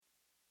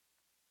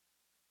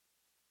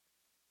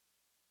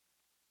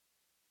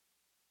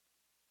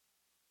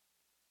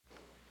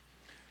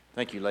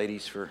Thank you,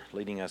 ladies, for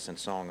leading us in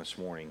song this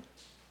morning.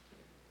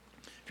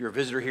 If you're a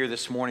visitor here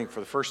this morning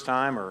for the first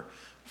time or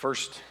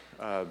first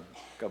of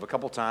a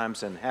couple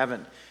times and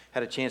haven't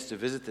had a chance to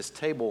visit this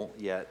table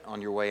yet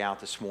on your way out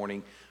this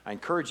morning, I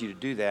encourage you to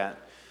do that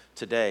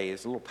today.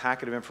 It's a little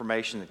packet of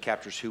information that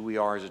captures who we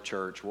are as a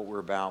church, what we're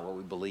about, what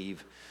we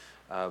believe.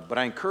 But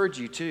I encourage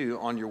you, too,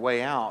 on your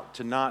way out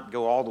to not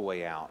go all the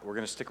way out. We're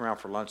going to stick around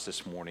for lunch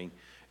this morning.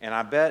 And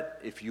I bet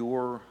if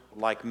you're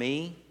like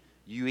me,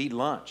 you eat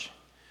lunch.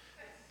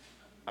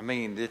 I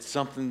mean, it's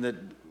something that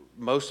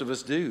most of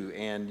us do,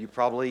 and you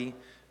probably,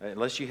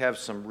 unless you have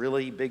some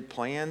really big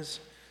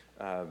plans,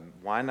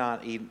 why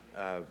not eat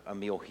a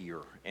meal here?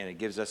 And it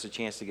gives us a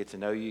chance to get to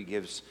know you. It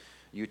gives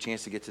you a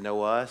chance to get to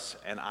know us,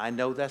 and I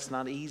know that's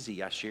not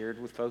easy. I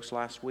shared with folks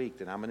last week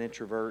that I'm an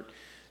introvert,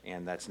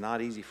 and that's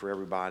not easy for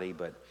everybody,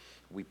 but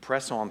we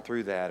press on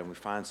through that, and we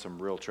find some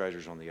real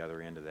treasures on the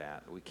other end of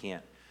that. We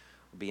can't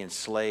be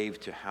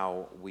enslaved to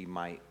how we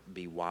might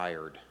be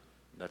wired.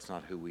 That's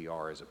not who we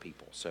are as a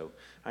people. So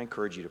I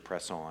encourage you to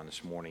press on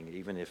this morning,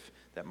 even if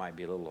that might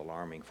be a little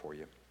alarming for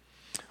you.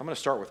 I'm going to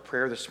start with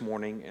prayer this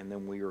morning, and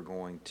then we are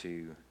going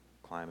to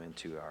climb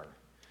into our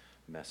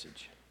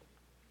message.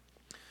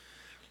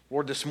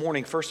 Lord, this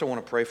morning, first I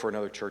want to pray for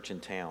another church in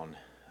town,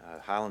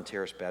 Highland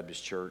Terrace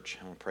Baptist Church.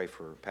 I want to pray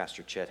for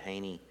Pastor Chet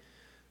Haney.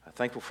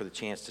 Thankful for the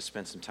chance to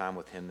spend some time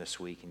with him this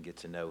week and get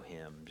to know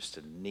him. Just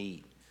a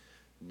neat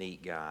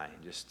guy.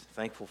 Just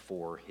thankful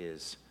for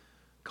his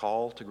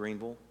call to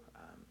Greenville.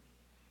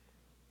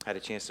 Had a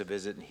chance to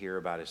visit and hear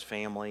about his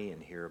family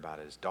and hear about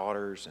his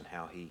daughters and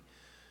how he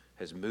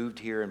has moved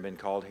here and been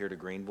called here to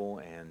Greenville.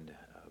 And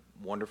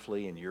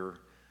wonderfully, in your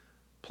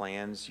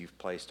plans, you've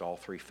placed all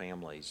three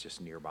families just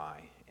nearby,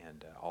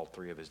 and all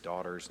three of his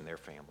daughters and their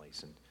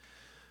families. And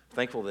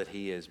thankful that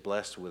he is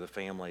blessed with a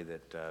family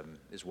that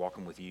is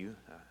walking with you.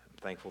 I'm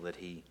thankful that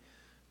he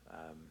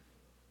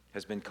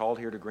has been called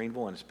here to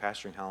Greenville and is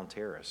pastoring Highland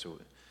Terrace. So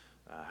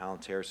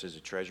Highland Terrace is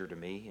a treasure to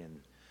me,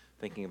 and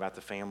thinking about the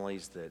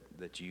families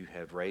that you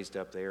have raised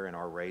up there and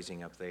are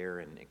raising up there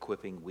and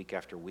equipping week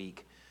after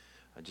week,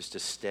 just a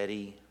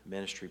steady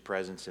ministry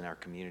presence in our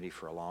community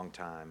for a long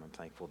time. I'm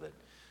thankful that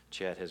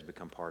Chet has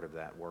become part of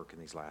that work in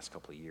these last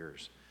couple of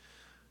years.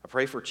 I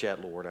pray for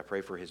Chet, Lord. I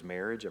pray for his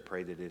marriage. I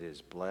pray that it is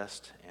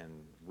blessed and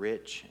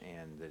rich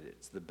and that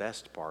it's the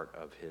best part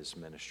of his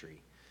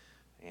ministry.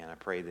 And I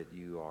pray that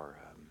you are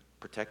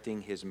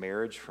protecting his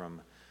marriage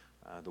from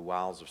the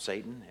wiles of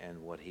Satan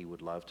and what he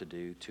would love to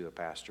do to a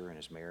pastor in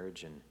his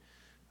marriage, and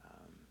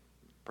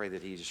pray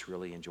that he's just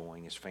really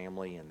enjoying his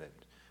family and that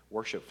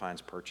worship finds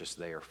purchase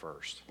there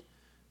first.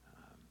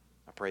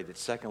 I pray that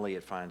secondly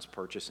it finds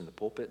purchase in the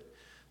pulpit,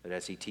 that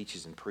as he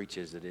teaches and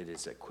preaches that it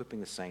is equipping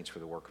the saints for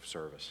the work of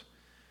service.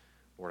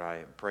 Lord,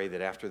 I pray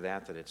that after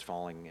that it's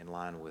falling in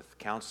line with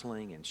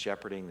counseling and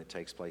shepherding that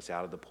takes place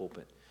out of the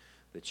pulpit,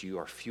 that you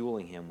are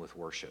fueling him with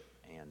worship,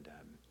 and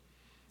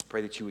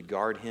pray that you would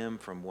guard him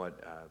from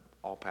what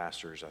all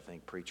pastors, I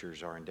think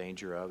preachers are in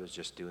danger of, is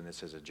just doing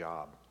this as a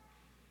job.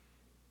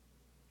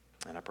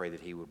 And I pray that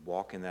he would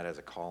walk in that as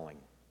a calling,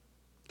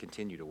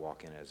 continue to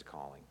walk in it as a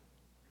calling.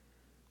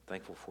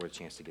 Thankful for the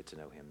chance to get to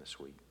know him this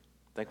week.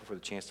 Thankful for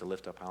the chance to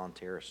lift up Highland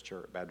Terrace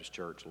Baptist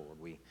Church,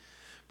 Lord. We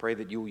pray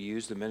that you will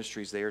use the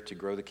ministries there to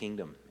grow the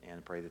kingdom,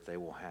 and pray that they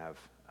will have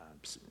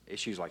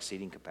issues like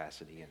seating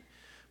capacity and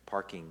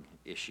parking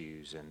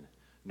issues and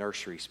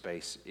nursery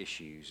space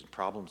issues and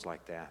problems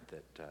like that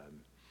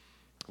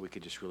we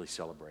could just really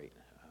celebrate.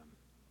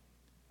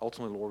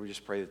 Ultimately, Lord, we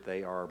just pray that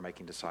they are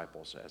making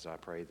disciples, as I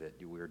pray that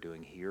we are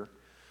doing here,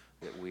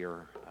 that we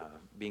are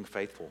being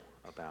faithful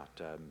about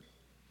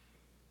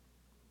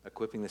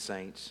equipping the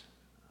saints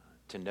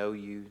to know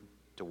you,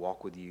 to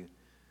walk with you,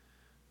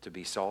 to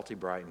be salty,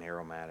 bright, and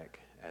aromatic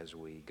as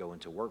we go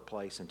into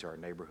workplace, into our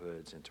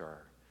neighborhoods, into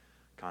our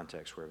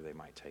context, wherever they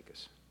might take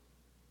us.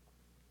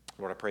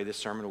 Lord, I pray this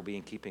sermon will be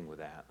in keeping with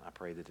that. I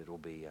pray that it will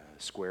be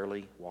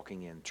squarely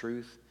walking in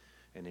truth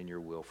and in your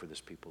will for this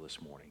people this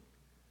morning.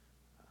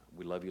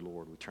 We love you,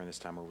 Lord. We turn this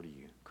time over to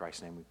you. In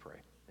Christ's name we pray.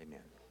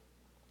 Amen.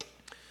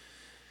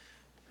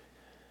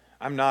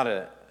 I'm not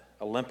an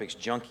Olympics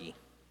junkie.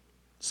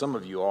 Some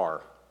of you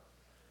are.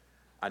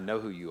 I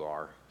know who you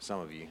are, some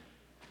of you.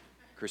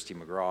 Christy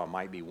McGraw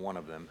might be one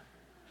of them.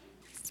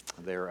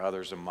 There are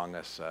others among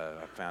us.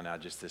 I found out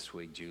just this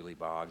week, Julie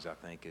Boggs, I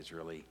think, is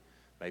really,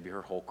 maybe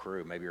her whole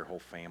crew, maybe her whole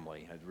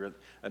family.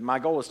 My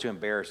goal is to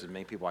embarrass as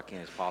many people I can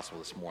as possible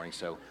this morning,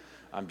 so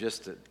I'm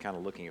just kind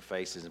of looking at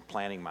faces and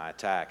planning my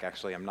attack.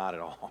 Actually, I'm not at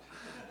all.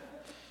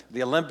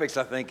 The Olympics,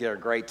 I think, are a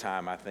great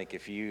time. I think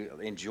if you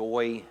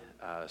enjoy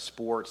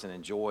sports and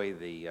enjoy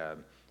the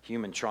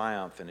human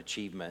triumph and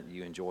achievement,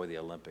 you enjoy the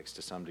Olympics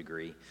to some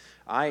degree.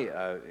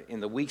 In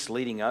the weeks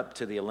leading up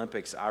to the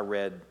Olympics, I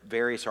read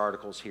various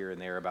articles here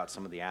and there about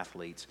some of the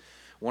athletes.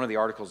 One of the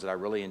articles that I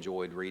really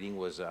enjoyed reading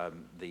was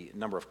the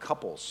number of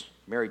couples,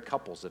 married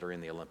couples that are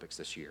in the Olympics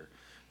this year.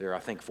 There are, I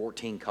think,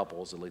 14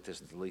 couples, at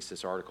least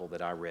this article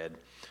that I read,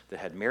 that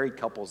had married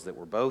couples that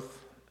were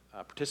both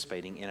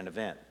participating in an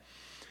event.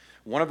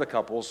 One of the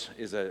couples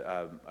is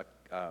they're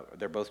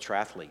both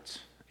triathletes,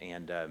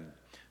 And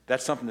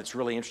that's something that's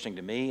really interesting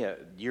to me.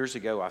 Years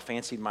ago, I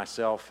fancied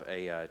myself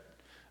a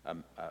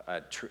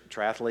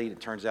triathlete. It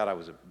turns out I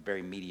was a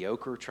very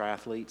mediocre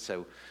triathlete,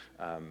 so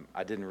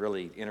I didn't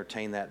really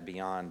entertain that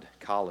beyond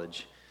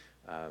college,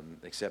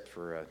 except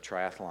for a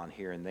triathlon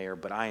here and there.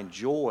 But I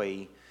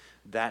enjoy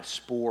that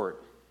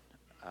sport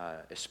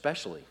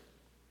especially.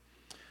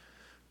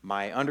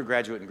 My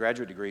undergraduate and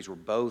graduate degrees were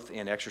both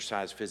in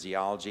exercise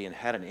physiology and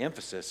had an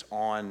emphasis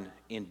on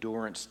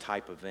endurance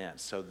type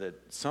events. So that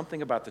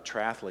something about the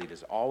triathlete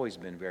has always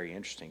been very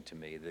interesting to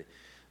me.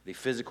 The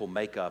physical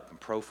makeup and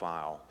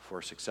profile for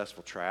a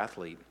successful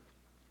triathlete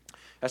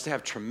has to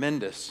have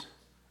tremendous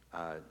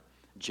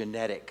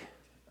genetic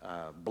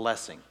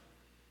blessing.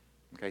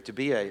 Okay, to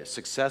be a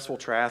successful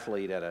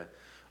triathlete at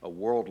a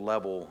world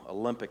level,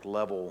 Olympic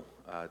level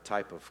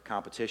type of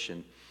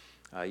competition,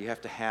 you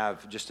have to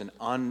have just an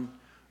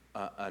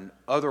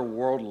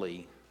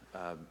otherworldly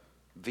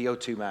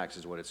VO2 max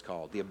is what it's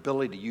called, the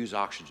ability to use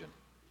oxygen.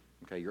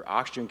 Okay, your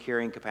oxygen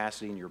carrying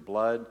capacity in your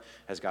blood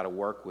has got to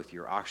work with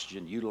your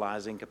oxygen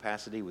utilizing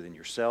capacity within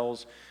your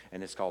cells,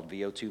 and it's called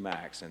VO2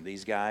 max. And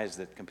these guys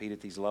that compete at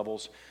these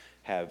levels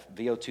have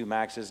VO2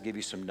 maxes. Give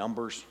you some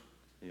numbers.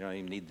 You don't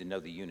even need to know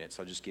the units.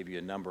 I'll just give you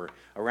a number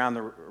around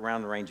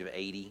the range of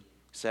 80,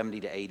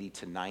 70 to 80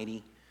 to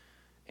 90.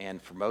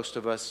 And for most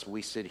of us,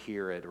 we sit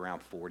here at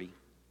around 40.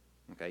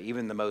 Okay,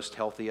 even the most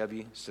healthy of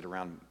you sit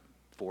around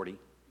 40.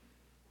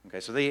 Okay,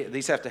 so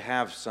these have to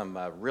have some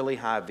really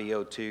high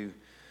VO2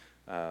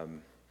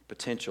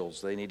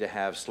 potentials. They need to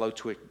have slow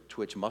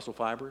twitch muscle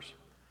fibers.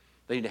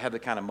 They need to have the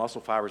kind of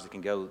muscle fibers that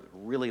can go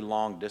really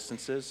long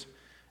distances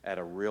at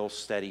a real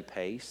steady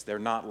pace. They're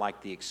not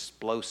like the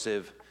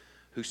explosive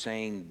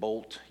Usain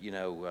Bolt,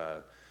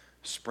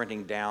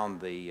 sprinting down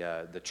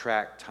the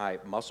track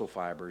type muscle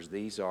fibers.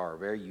 These are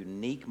very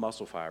unique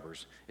muscle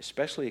fibers,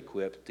 especially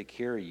equipped to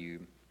carry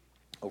you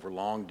over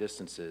long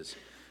distances.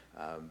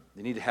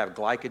 You need to have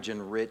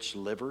glycogen-rich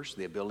livers,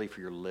 the ability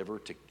for your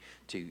liver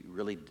to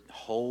really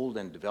hold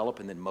and develop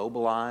and then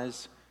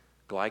mobilize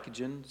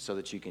glycogen so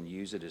that you can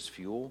use it as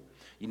fuel.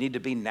 You need to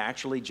be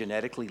naturally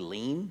genetically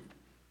lean.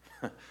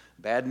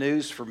 Bad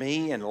news for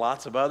me and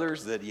lots of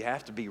others that you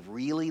have to be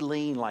really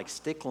lean, like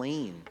stick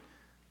lean,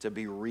 to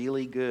be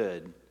really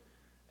good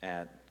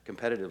at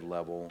competitive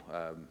level,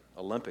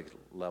 Olympic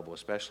level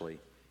especially,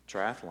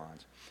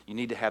 triathlons. You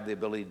need to have the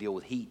ability to deal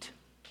with heat.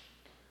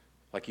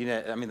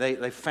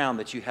 They found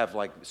that you have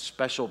like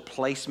special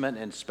placement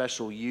and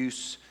special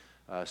use,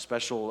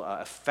 special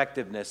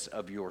effectiveness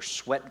of your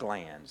sweat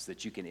glands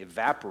that you can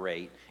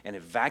evaporate and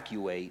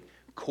evacuate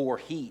core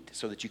heat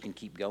so that you can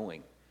keep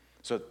going.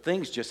 So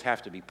things just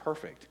have to be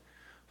perfect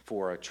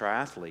for a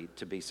triathlete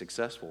to be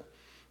successful.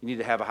 You need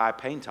to have a high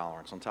pain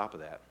tolerance on top of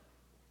that.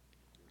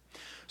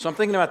 So I'm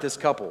thinking about this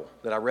couple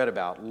that I read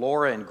about,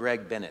 Laura and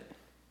Greg Bennett.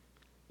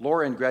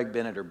 Laura and Greg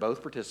Bennett are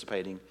both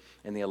participating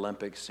in the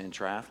Olympics in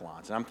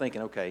triathlons. And I'm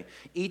thinking, okay,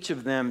 each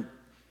of them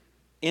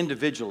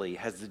individually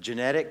has the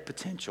genetic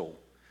potential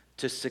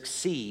to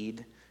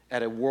succeed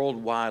at a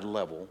worldwide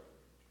level,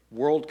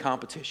 world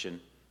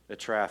competition at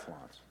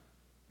triathlons.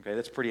 Okay,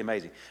 that's pretty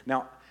amazing.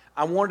 Now,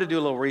 I wanted to do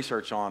a little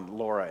research on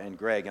Laura and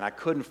Greg, and I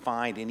couldn't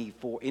find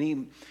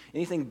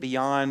anything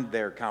beyond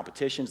their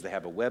competitions. They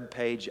have a web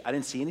page. I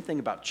didn't see anything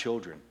about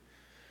children.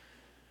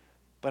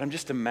 But I'm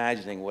just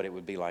imagining what it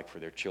would be like for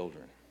their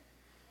children.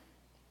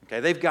 Okay,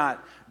 they've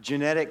got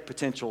genetic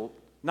potential,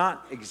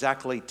 not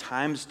exactly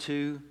times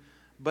 2,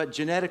 but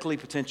genetically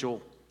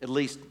potential, at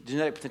least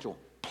genetic potential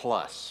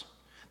plus.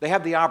 They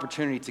have the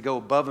opportunity to go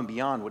above and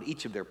beyond what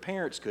each of their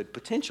parents could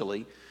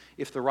potentially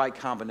if the right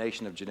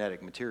combination of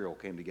genetic material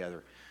came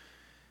together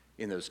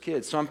in those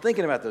kids. So I'm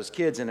thinking about those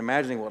kids and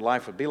imagining what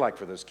life would be like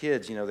for those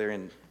kids.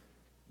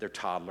 They're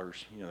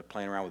toddlers, they're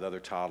playing around with other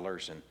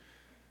toddlers, and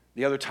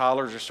the other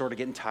toddlers are sort of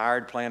getting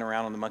tired playing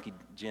around on the monkey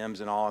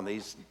gyms and all, and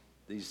these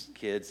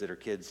kids that are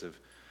kids of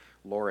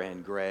Laura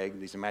and Greg,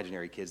 these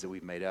imaginary kids that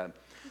we've made up,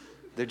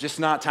 they're just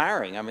not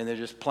tiring. I mean, they're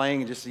just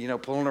playing, just,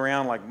 pulling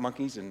around like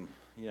monkeys and,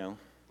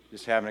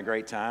 just having a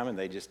great time, and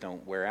they just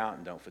don't wear out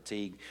and don't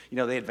fatigue.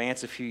 They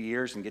advance a few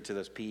years and get to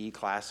those PE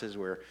classes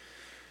where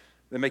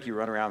they make you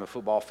run around the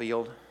football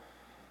field,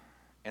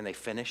 and they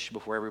finish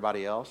before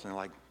everybody else, and they're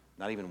like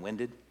not even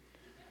winded,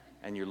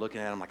 and you're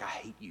looking at them like, I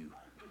hate you.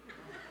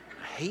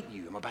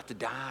 I'm about to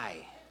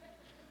die.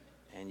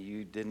 And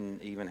you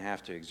didn't even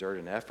have to exert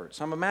an effort.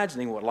 So I'm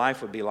imagining what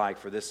life would be like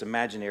for this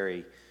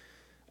imaginary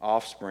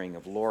offspring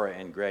of Laura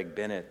and Greg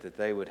Bennett, that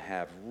they would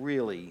have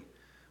really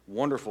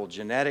wonderful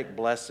genetic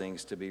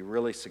blessings to be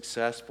really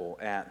successful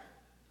at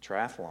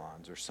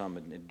triathlons or some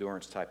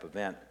endurance type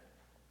event.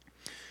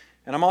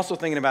 And I'm also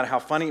thinking about how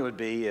funny it would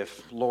be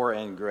if Laura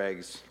and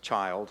Greg's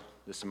child,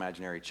 this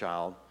imaginary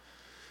child,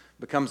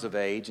 becomes of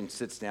age and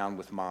sits down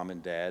with mom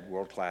and dad,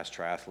 world-class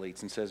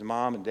triathletes, and says,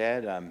 Mom and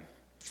Dad,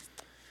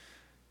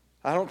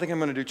 I don't think I'm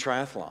going to do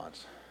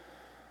triathlons.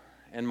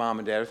 And mom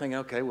and dad are thinking,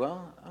 okay,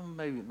 well,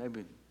 maybe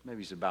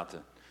he's about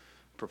to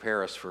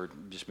prepare us for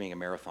just being a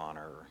marathoner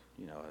or,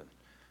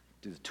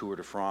 do the Tour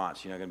de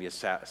France, going to be a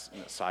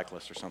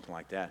cyclist or something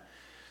like that.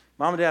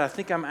 Mom and Dad, I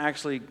think I'm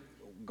actually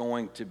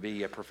going to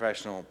be a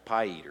professional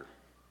pie eater.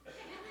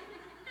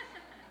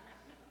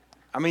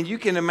 I mean, you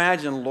can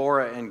imagine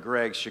Laura and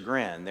Greg's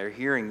chagrin. They're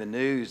hearing the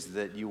news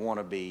that you want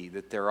to be,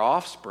 that their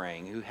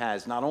offspring, who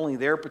has not only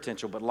their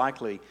potential, but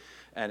likely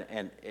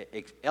an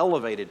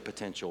elevated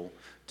potential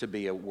to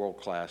be a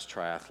world-class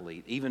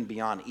triathlete, even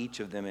beyond each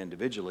of them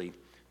individually,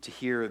 to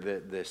hear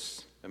that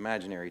this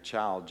imaginary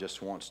child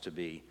just wants to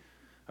be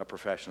a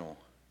professional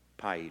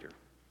pie eater.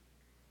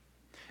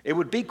 It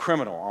would be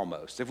criminal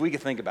almost, if we could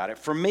think about it.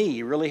 For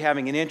me, really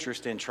having an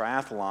interest in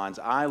triathlons,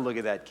 I look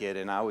at that kid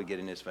and I would get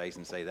in his face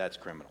and say, that's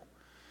criminal.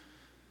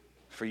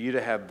 For you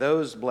to have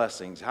those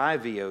blessings, high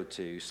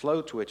VO2,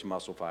 slow twitch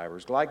muscle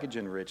fibers,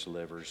 glycogen-rich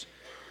livers,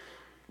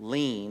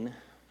 lean,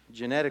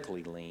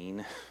 genetically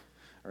lean,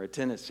 or a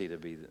tendency to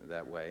be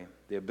that way,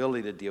 the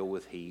ability to deal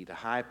with heat, a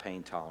high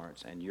pain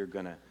tolerance, and you're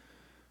going to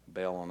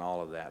bail on all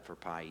of that for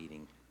pie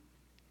eating.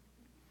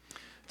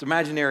 It's an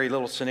imaginary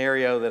little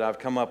scenario that I've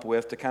come up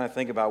with to kind of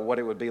think about what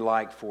it would be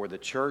like for the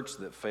church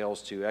that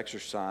fails to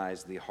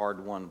exercise the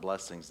hard-won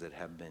blessings that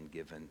have been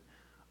given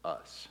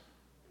us.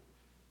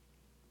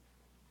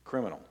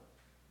 Criminal,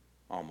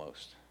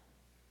 almost.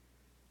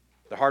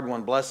 The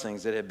hard-won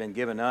blessings that have been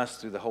given us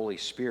through the Holy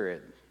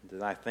Spirit,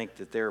 that I think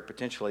that there are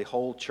potentially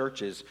whole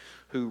churches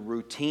who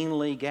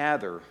routinely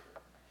gather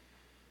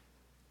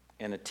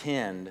and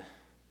attend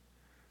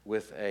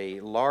with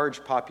a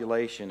large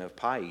population of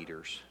pie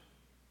eaters.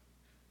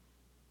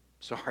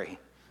 A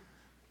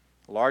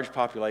large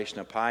population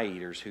of pie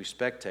eaters who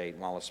spectate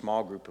while a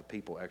small group of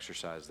people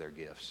exercise their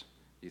gifts.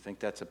 Do you think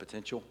that's a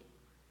potential?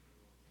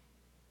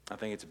 I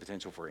think it's a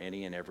potential for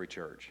any and every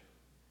church.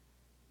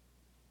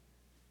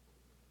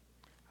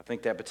 I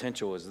think that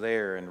potential is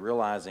there, and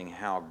realizing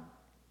how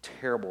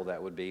terrible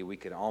that would be, we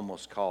could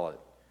almost call it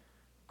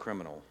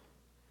criminal.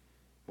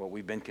 What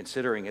we've been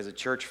considering as a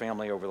church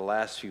family over the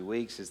last few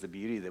weeks is the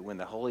beauty that when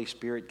the Holy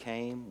Spirit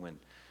came, when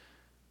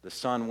the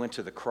Son went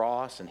to the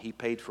cross and He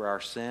paid for our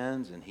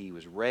sins, and He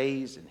was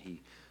raised and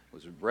He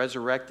was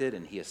resurrected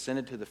and He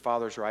ascended to the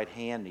Father's right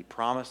hand, and He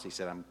promised, He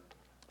said, I'm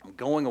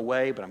going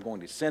away, but I'm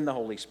going to send the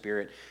Holy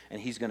Spirit, and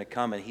He's going to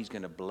come and He's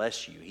going to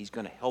bless you. He's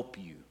going to help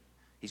you.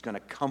 He's going to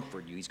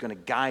comfort you. He's going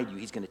to guide you.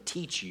 He's going to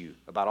teach you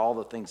about all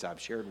the things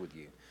I've shared with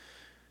you.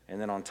 And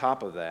then on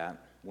top of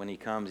that, when He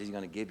comes, He's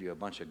going to give you a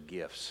bunch of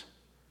gifts.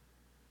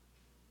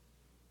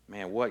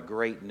 Man, what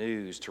great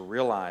news to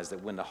realize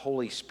that when the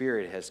Holy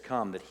Spirit has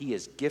come, that He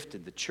has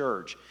gifted the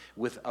church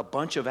with a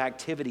bunch of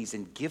activities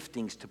and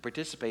giftings to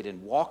participate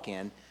and walk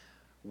in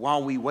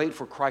while we wait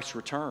for Christ's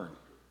return.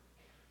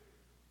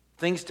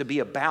 Things to be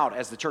about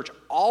as the church,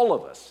 all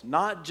of us,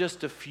 not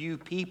just a few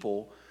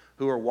people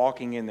who are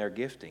walking in their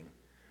gifting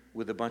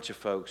with a bunch of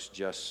folks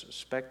just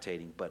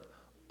spectating, but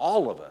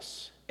all of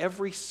us,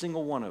 every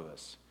single one of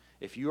us,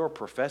 if you are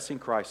professing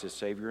Christ as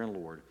Savior and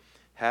Lord,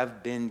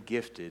 have been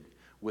gifted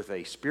with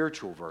a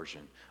spiritual version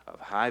of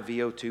high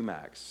VO2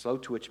 max, slow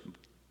twitch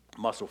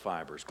muscle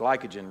fibers,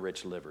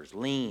 glycogen-rich livers,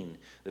 lean,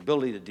 the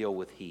ability to deal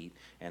with heat,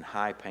 and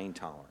high pain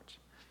tolerance.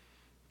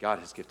 God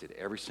has gifted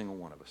every single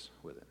one of us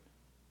with it.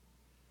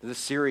 This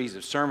series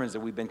of sermons that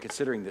we've been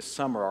considering this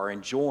summer are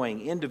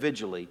enjoying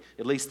individually,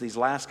 at least these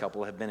last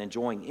couple have been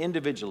enjoying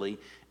individually,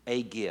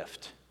 a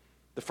gift.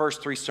 The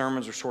first three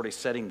sermons are sort of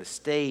setting the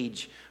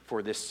stage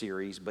for this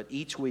series, but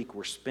each week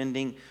we're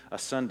spending a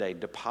Sunday's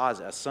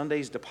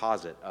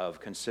deposit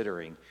of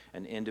considering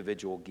an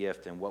individual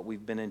gift. And what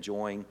we've been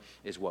enjoying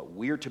is what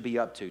we're to be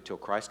up to till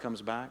Christ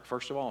comes back,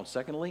 first of all. And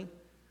secondly,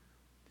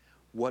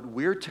 what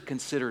we're to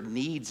consider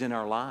needs in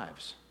our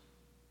lives.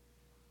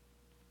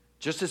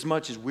 Just as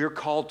much as we're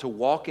called to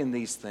walk in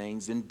these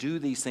things and do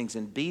these things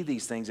and be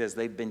these things as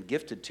they've been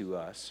gifted to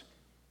us,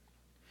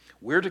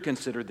 we're to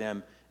consider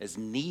them as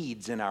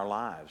needs in our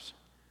lives.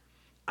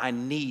 I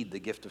need the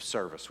gift of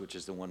service, which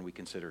is the one we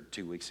considered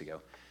 2 weeks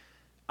ago.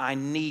 I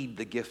need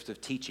the gift of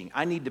teaching.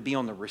 I need to be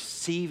on the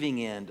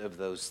receiving end of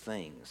those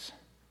things.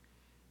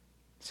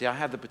 See, I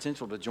have the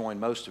potential to join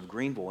most of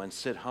Greenville and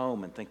sit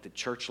home and think that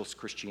churchless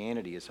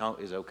Christianity is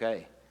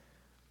okay.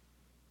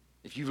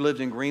 If you've lived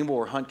in Greenville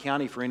or Hunt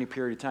County for any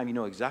period of time, you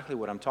know exactly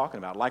what I'm talking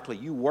about. Likely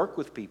you work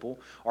with people,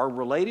 are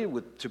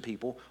related to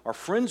people, are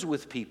friends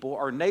with people,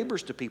 are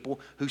neighbors to people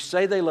who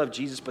say they love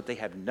Jesus, but they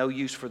have no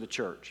use for the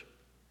church.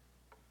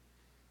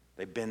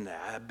 I've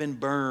been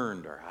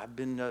burned, or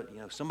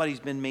somebody's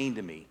been mean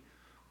to me.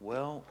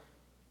 Well,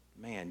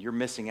 man, you're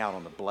missing out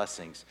on the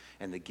blessings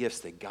and the gifts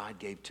that God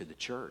gave to the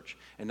church.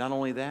 And not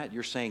only that,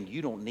 you're saying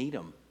you don't need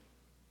them.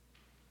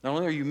 Not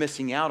only are you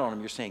missing out on them,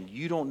 you're saying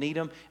you don't need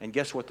them, and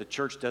guess what? The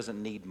church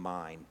doesn't need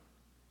mine.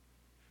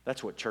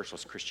 That's what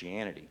churchless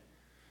Christianity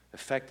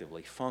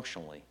effectively,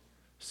 functionally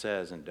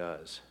says and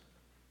does.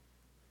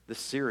 This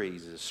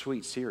series is a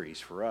sweet series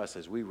for us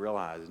as we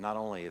realize not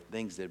only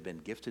things that have been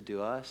gifted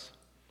to us,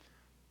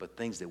 but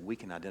things that we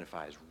can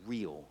identify as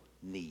real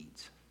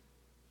needs.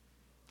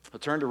 We'll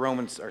turn to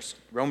Romans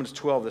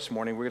 12 this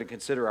morning. We're going to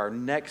consider our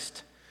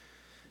next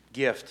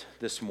gift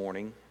this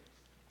morning.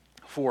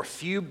 For a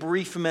few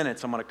brief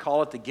minutes, I'm going to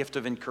call it the gift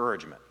of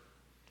encouragement.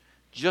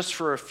 just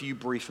for a few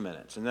brief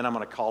minutes, and then I'm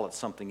going to call it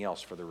something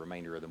else for the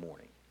remainder of the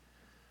morning.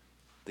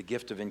 The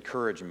gift of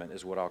encouragement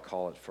is what I'll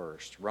call it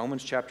first.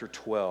 Romans chapter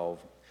 12.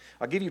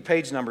 I'll give you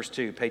page numbers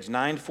too. Page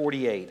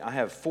 948. I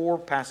have 4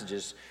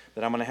 passages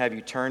that I'm going to have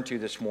you turn to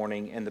this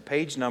morning, and the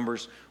page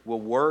numbers will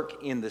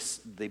work in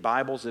the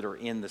Bibles that are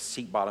in the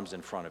seat bottoms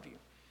in front of you.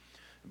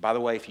 By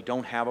the way, if you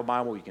don't have a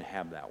Bible, you can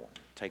have that one.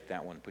 Take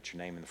that one and put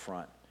your name in the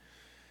front.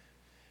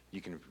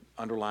 You can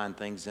underline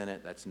things in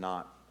it. That's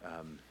not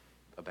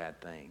a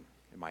bad thing.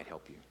 It might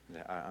help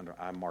you.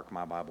 I mark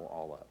my Bible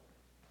all up.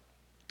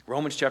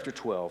 Romans chapter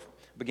 12,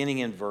 beginning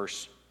in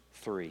verse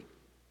 3.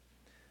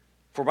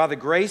 For by the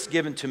grace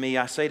given to me,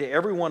 I say to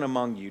everyone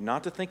among you,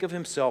 not to think of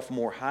himself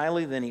more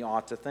highly than he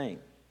ought to think,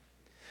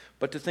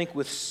 but to think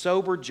with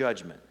sober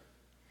judgment,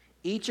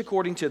 each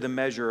according to the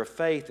measure of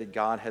faith that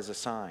God has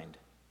assigned.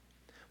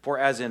 For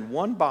as in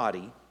one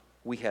body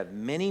we have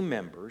many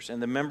members,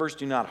 and the members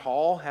do not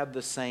all have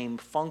the same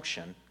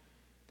function,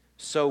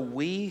 so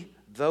we,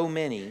 though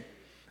many,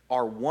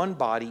 are one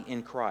body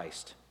in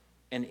Christ,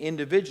 and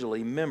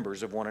individually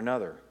members of one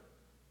another,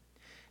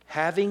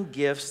 having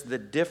gifts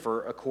that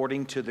differ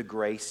according to the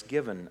grace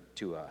given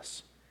to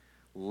us.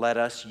 Let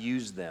us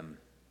use them.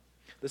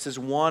 This is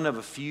one of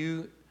a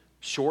few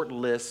short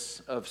lists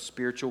of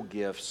spiritual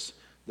gifts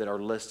that are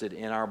listed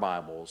in our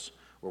Bibles,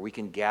 where we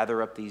can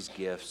gather up these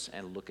gifts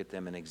and look at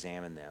them and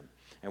examine them.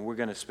 And we're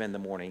going to spend the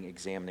morning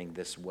examining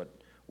this, what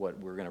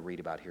we're going to read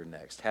about here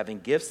next.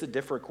 Having gifts that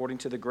differ according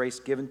to the grace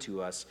given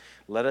to us,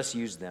 let us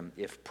use them.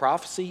 If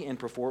prophecy in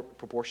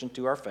proportion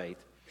to our faith,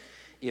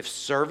 if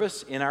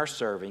service in our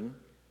serving,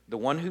 the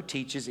one who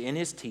teaches in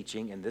his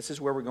teaching, and this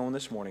is where we're going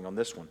this morning on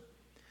this one,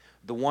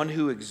 the one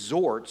who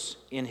exhorts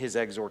in his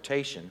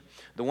exhortation,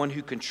 the one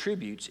who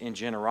contributes in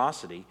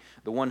generosity,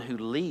 the one who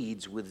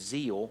leads with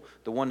zeal,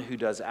 the one who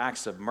does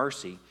acts of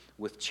mercy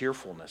with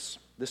cheerfulness.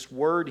 This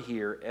word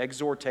here,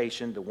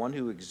 exhortation, the one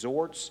who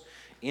exhorts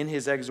in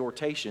his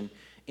exhortation,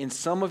 in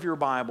some of your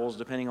Bibles,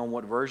 depending on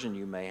what version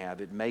you may have,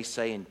 it may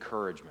say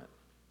encouragement.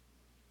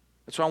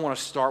 That's why I want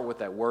to start with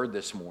that word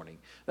this morning.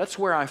 That's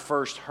where I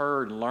first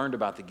heard and learned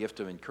about the gift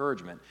of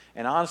encouragement.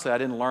 And honestly, I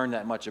didn't learn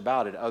that much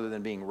about it other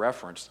than being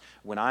referenced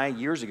when I,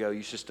 years ago,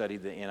 used to study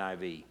the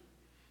NIV.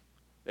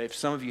 If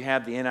some of you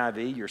have the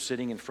NIV, you're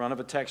sitting in front of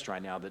a text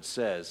right now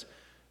that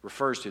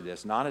refers to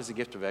this, not as the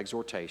gift of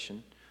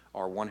exhortation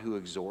or one who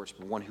exhorts,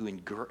 but one who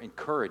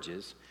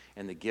encourages,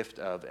 and the gift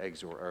of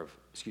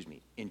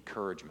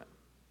encouragement.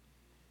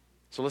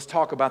 So let's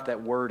talk about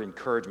that word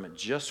encouragement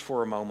just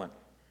for a moment.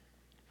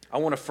 I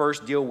want to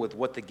first deal with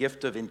what the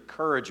gift of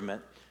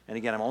encouragement, and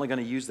again, I'm only going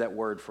to use that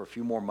word for a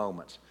few more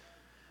moments,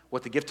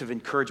 what the gift of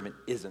encouragement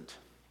isn't.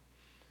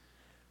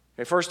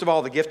 Okay, first of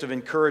all, the gift of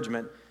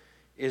encouragement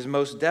is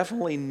most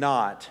definitely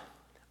not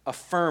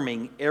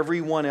affirming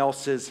everyone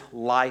else's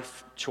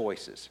life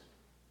choices.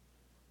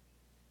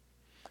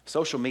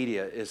 Social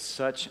media is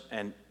such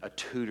a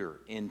tutor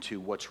into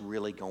what's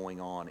really going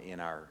on in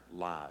our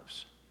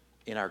lives,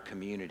 in our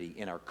community,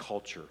 in our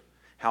culture,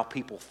 how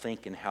people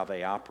think and how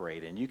they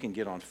operate. And you can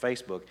get on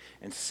Facebook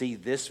and see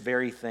this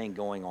very thing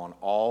going on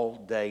all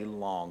day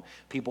long.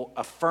 People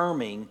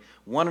affirming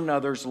one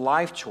another's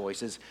life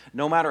choices,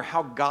 no matter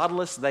how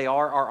godless they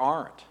are or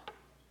aren't.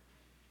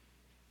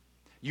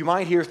 You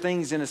might hear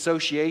things in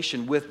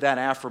association with that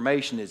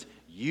affirmation is,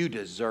 you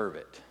deserve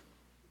it.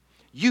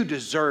 You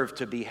deserve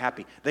to be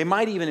happy. They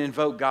might even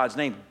invoke God's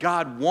name.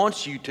 God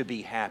wants you to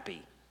be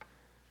happy.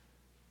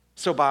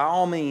 So by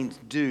all means,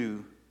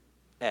 do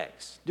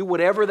X. Do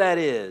whatever that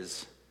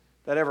is,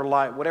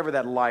 whatever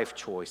that life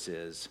choice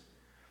is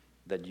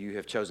that you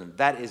have chosen.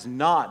 That is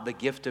not the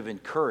gift of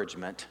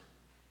encouragement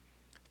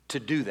to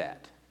do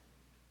that.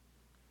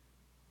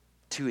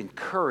 To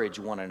encourage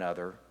one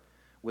another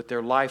with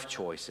their life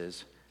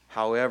choices,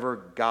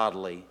 however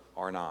godly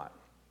or not.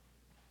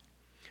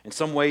 In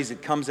some ways,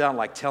 it comes out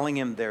like telling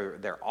them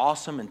they're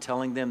awesome and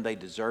telling them they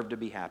deserve to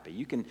be happy.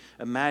 You can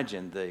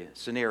imagine the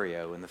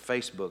scenario in the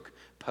Facebook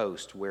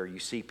post where you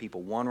see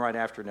people one right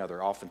after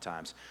another,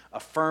 oftentimes,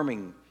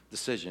 affirming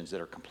decisions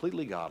that are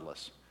completely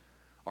godless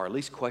or at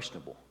least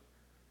questionable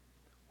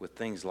with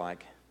things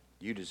like,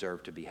 you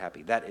deserve to be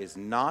happy. That is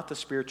not the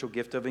spiritual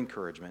gift of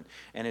encouragement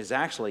and is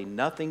actually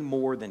nothing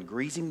more than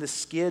greasing the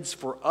skids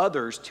for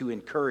others to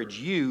encourage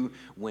you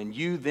when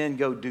you then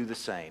go do the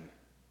same.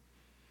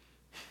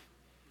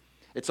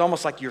 It's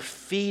almost like you're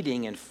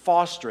feeding and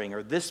fostering,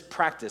 or this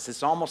practice,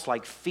 it's almost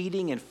like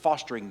feeding and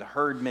fostering the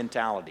herd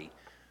mentality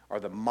or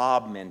the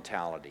mob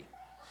mentality.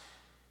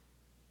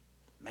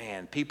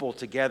 Man, people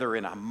together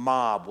in a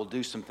mob will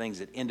do some things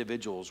that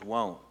individuals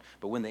won't.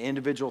 But when the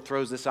individual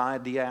throws this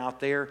idea out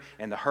there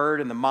and the herd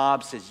and the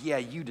mob says, yeah,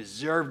 you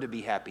deserve to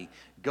be happy,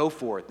 go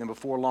for it. Then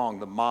before long,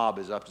 the mob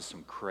is up to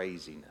some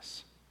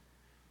craziness.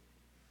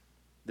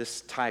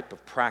 This type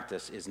of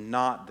practice is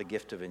not the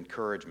gift of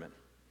encouragement.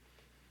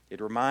 It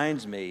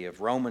reminds me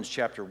of Romans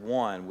chapter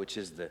 1, which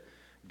is the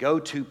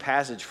go-to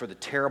passage for the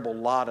terrible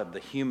lot of the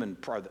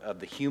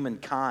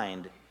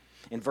humankind.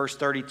 In verse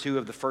 32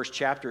 of the first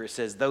chapter, it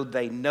says, though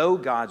they know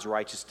God's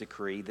righteous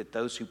decree that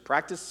those who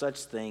practice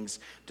such things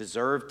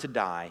deserve to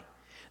die,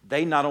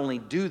 they not only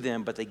do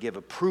them, but they give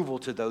approval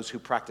to those who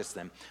practice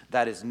them.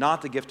 That is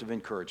not the gift of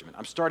encouragement.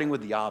 I'm starting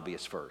with the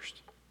obvious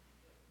first.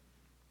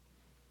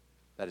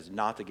 That is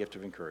not the gift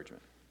of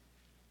encouragement.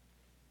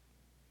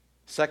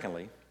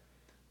 Secondly,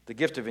 the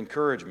gift of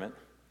encouragement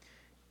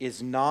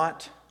is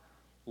not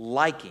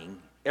liking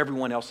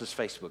everyone else's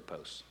Facebook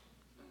posts.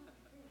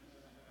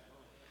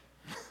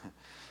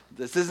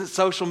 This isn't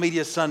social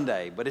media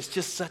Sunday, but it's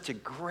just such a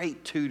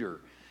great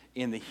tutor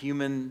in the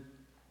human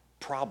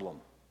problem,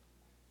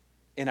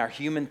 in our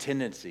human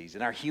tendencies,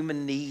 in our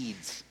human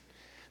needs.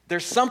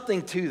 There's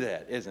something to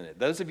that, isn't it?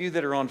 Those of you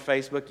that are on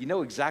Facebook, you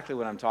know exactly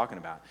what I'm talking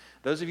about.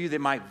 Those of you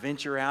that might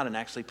venture out and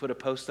actually put a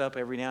post up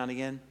every now and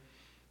again,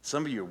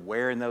 some of you are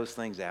wearing those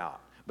things out.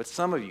 But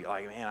some of you,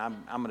 like, man,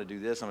 I'm going to do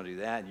this, I'm going to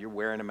do that, and you're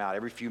wearing them out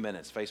every few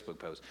minutes, Facebook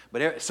posts.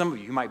 But some of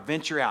you might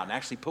venture out and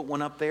actually put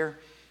one up there,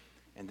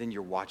 and then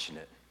you're watching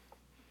it.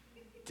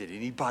 Did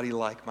anybody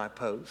like my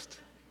post?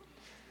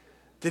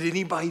 Did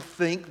anybody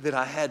think that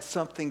I had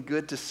something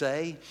good to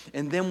say?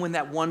 And then when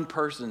that one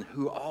person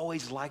who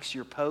always likes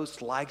your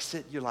post likes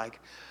it, you're like,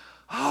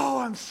 oh,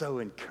 I'm so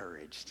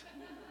encouraged.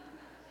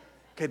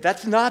 Okay,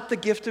 that's not the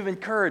gift of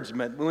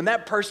encouragement. When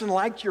that person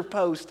liked your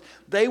post,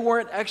 they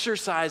weren't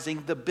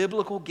exercising the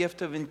biblical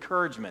gift of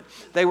encouragement.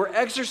 They were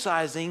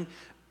exercising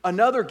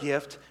another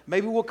gift,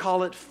 maybe we'll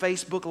call it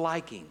Facebook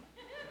liking.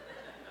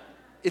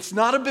 It's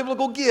not a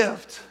biblical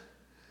gift,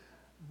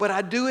 but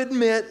I do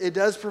admit it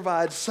does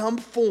provide some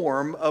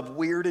form of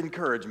weird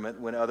encouragement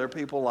when other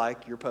people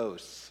like your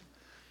posts.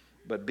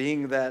 But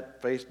being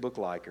that Facebook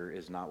liker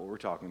is not what we're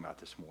talking about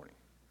this morning.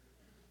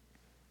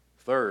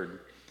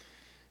 Third,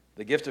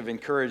 the gift of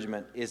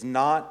encouragement is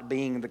not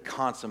being the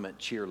consummate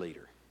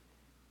cheerleader.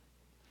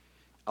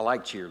 I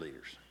like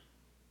cheerleaders,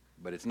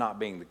 but it's not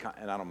being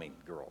and I don't mean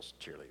girls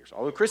cheerleaders.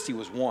 Although Christy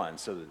was one,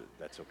 so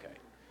that's okay.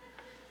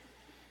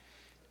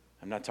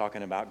 I'm not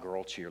talking about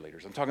girl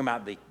cheerleaders. I'm talking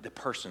about the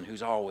person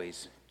who's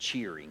always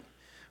cheering.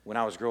 When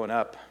I was growing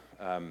up,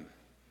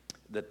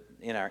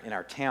 in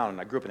our town, and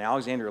I grew up in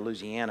Alexandria,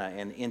 Louisiana,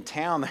 and in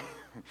town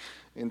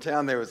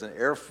there was an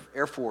Air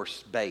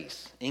Force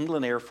base.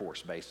 England Air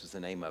Force Base was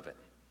the name of it.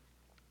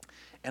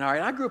 And all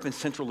right, I grew up in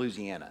central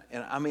Louisiana,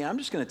 and I mean, I'm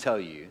just going to tell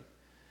you,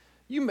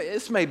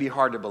 this may be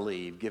hard to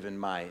believe given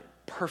my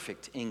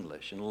perfect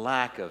English and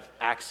lack of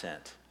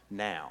accent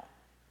now,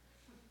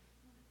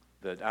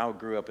 that I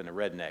grew up in a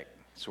redneck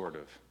sort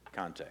of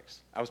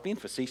context. I was being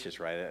facetious,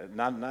 right?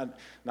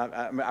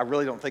 I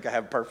really don't think I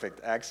have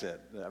perfect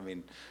accent. I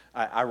mean,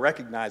 I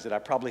recognize that I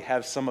probably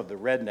have some of the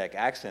redneck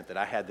accent that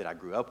I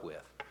grew up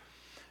with.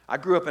 I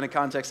grew up in a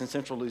context in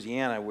central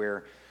Louisiana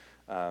where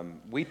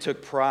we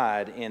took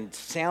pride in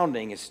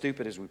sounding as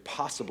stupid as we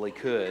possibly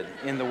could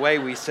in the way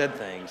we said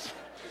things.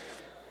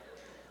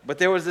 But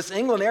there was this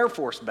England Air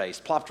Force base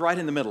plopped right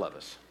in the middle of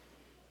us.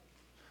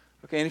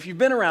 Okay, and if you've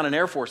been around an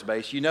Air Force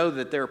base, you know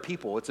that there are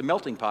people, it's a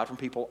melting pot from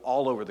people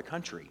all over the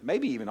country,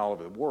 maybe even all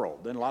over the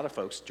world. Then a lot of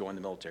folks join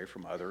the military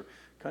from other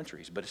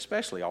countries, but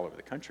especially all over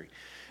the country.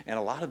 And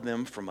a lot of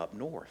them from up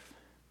north.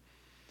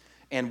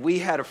 And we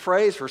had a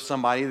phrase for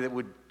somebody that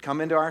would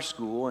come into our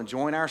school and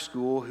join our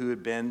school who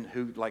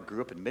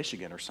grew up in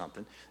Michigan or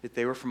something, that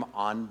they were from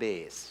on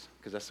base,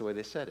 because that's the way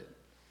they said it.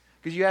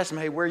 Because you ask them,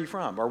 hey, where are you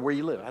from? Or where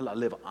you live? I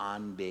live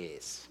on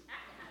base.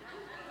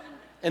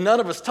 And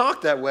none of us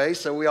talked that way,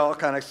 so we all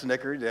kind of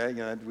snickered.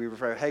 We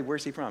were, hey,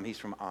 where's he from? He's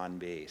from on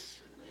base.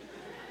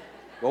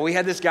 Well, we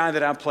had this guy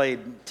that I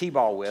played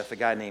t-ball with, a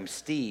guy named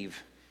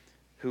Steve,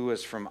 who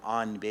was from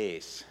on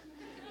base.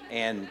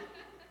 And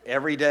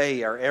every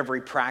day or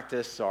every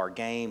practice or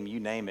game,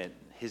 you name it,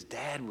 his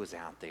dad was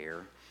out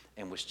there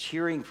and was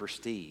cheering for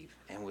Steve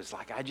and was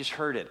like, I just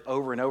heard it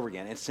over and over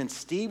again. And since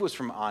Steve was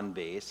from on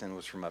base and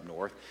was from up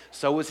north,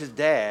 so was his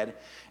dad.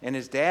 And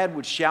his dad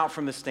would shout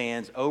from the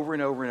stands over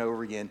and over and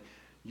over again,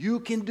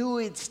 you can do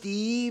it,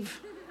 Steve.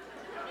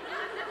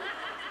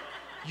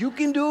 You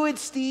can do it,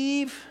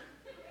 Steve.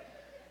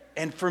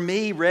 And for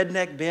me,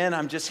 Redneck Ben,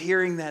 I'm just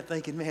hearing that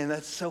thinking, man,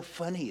 that's so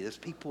funny. Those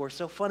people are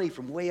so funny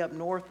from way up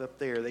north up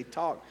there. They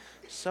talk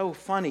so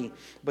funny.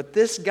 But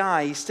this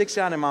guy, he sticks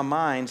out in my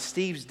mind,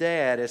 Steve's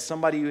dad, as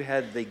somebody who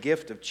had the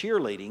gift of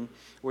cheerleading.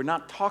 We're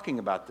not talking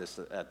about this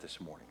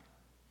this morning.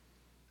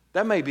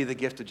 That may be the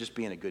gift of just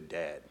being a good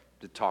dad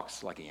that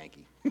talks like a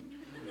Yankee.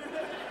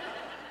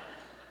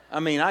 I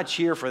mean, I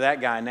cheer for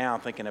that guy now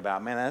thinking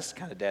about, man, that's the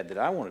kind of dad that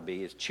I want to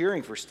be, is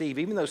cheering for Steve,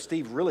 even though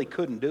Steve really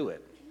couldn't do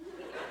it.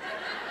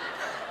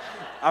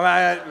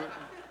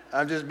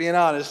 I'm just being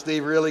honest,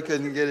 Steve really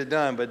couldn't get it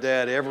done, but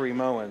Dad, every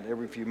moment,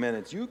 every few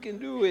minutes, you can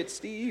do it,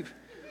 Steve.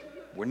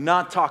 We're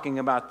not talking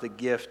about the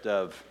gift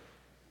of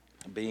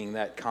being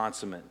that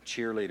consummate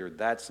cheerleader.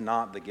 That's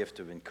not the gift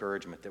of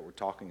encouragement that we're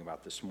talking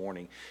about this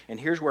morning. And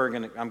here's where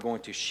I'm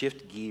going to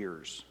shift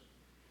gears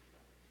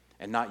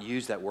and not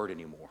use that word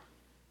anymore.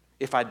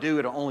 If I do,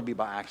 it'll only be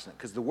by accident,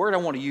 because the word I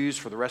want to use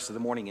for the rest of the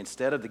morning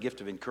instead of the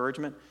gift of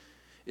encouragement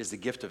is the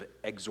gift of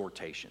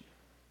exhortation.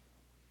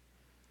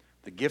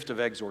 The gift of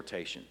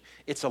exhortation.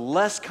 It's a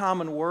less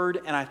common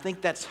word, and I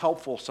think that's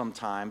helpful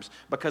sometimes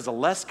because a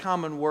less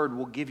common word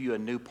will give you a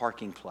new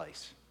parking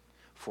place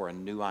for a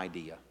new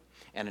idea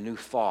and a new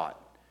thought.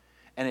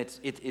 And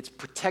it's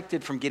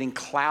protected from getting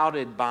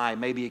clouded by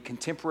maybe a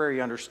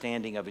contemporary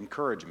understanding of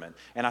encouragement.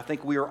 And I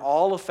think we are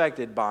all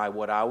affected by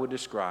what I would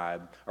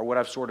describe, or what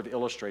I've sort of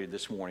illustrated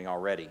this morning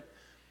already,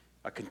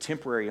 a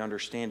contemporary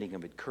understanding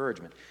of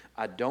encouragement.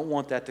 I don't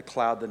want that to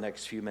cloud the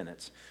next few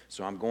minutes,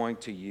 so I'm going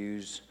to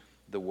use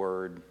the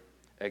word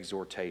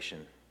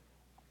exhortation.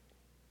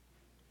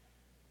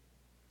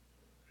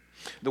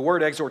 The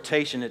word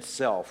exhortation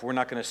itself, we're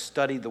not going to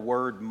study the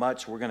word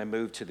much. We're going to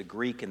move to the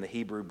Greek and the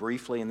Hebrew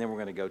briefly, and then we're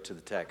going to go to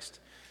the text.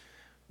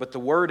 But the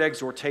word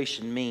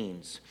exhortation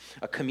means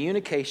a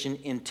communication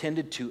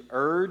intended to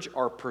urge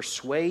or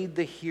persuade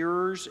the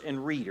hearers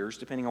and readers,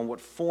 depending on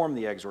what form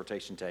the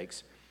exhortation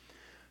takes,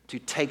 to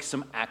take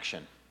some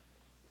action.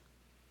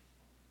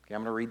 Okay,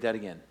 I'm going to read that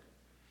again.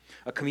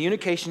 A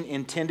communication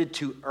intended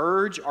to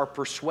urge or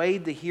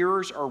persuade the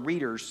hearers or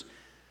readers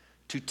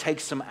to take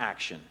some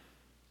action.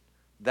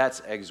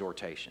 That's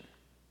exhortation.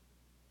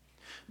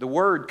 The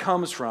word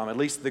comes from, at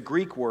least the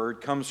Greek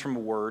word comes from a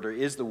word, or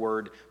is the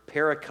word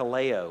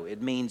parakaleo.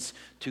 It means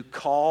to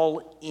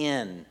call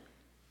in,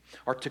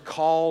 or to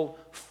call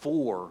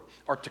for,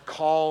 or to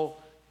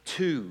call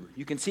to.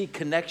 You can see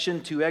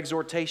connection to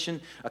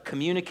exhortation, a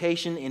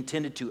communication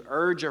intended to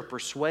urge or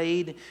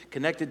persuade,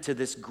 connected to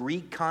this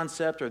Greek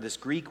concept or this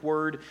Greek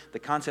word, the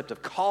concept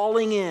of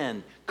calling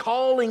in,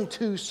 calling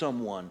to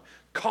someone,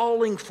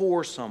 calling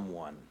for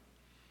someone.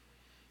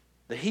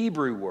 The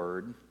Hebrew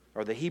word,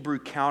 or the Hebrew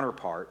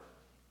counterpart,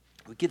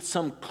 we get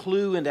some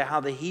clue into how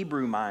the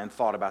Hebrew mind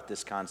thought about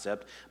this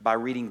concept by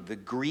reading the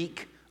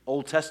Greek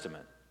Old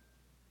Testament.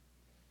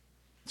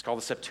 It's called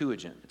the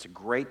Septuagint. It's a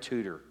great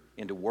tutor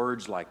into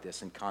words like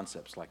this and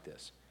concepts like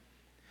this.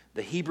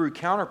 The Hebrew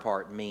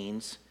counterpart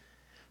means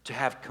to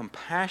have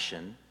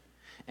compassion,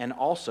 and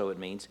also it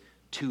means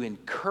to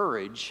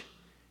encourage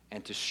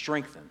and to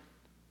strengthen.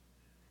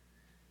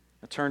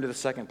 Now turn to the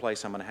second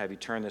place I'm going to have you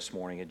turn this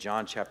morning, at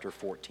John chapter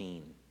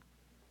 14.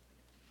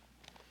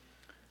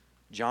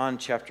 John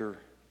chapter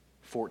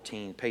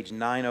 14, page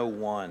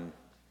 901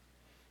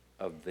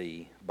 of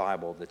the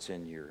Bible that's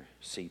in your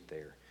seat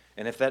there.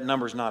 And if that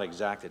number's not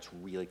exact, it's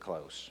really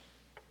close.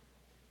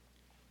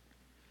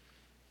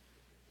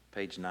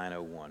 Page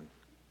 901.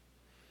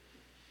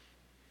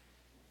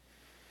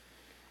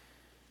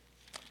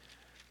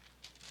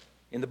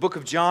 In the book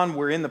of John,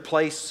 we're in the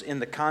place, in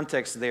the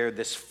context there,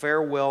 this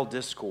farewell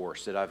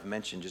discourse that I've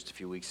mentioned just a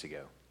few weeks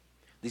ago.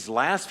 These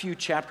last few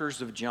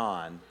chapters of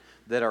John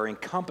that are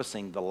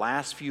encompassing the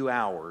last few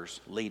hours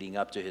leading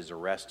up to his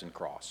arrest and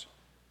cross.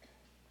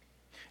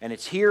 And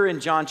it's here in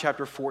John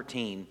chapter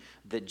 14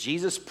 that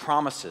Jesus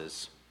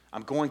promises,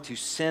 I'm going to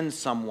send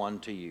someone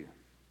to you.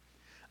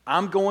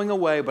 I'm going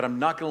away, but I'm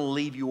not going to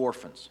leave you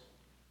orphans.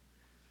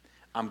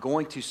 I'm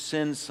going to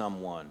send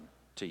someone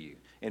to you.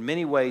 In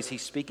many ways,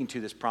 he's speaking to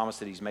this promise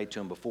that he's made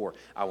to him before.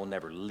 I will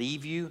never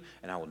leave you,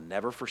 and I will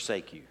never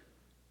forsake you.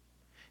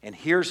 And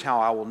here's how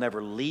I will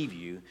never leave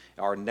you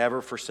or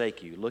never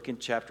forsake you. Look in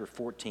chapter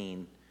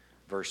 14,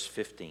 verse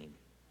 15.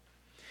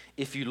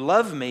 If you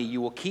love me,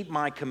 you will keep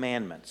my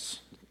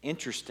commandments.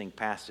 Interesting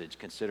passage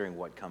considering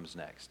what comes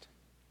next.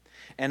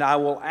 And I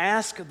will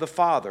ask the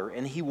Father,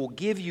 and he will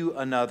give you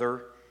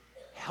another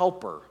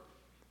helper.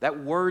 That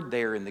word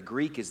there in the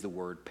Greek is the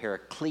word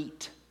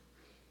paraclete.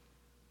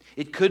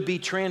 It could be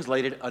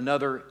translated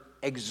another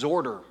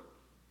exhorter.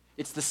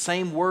 It's the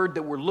same word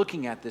that we're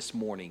looking at this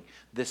morning,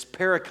 this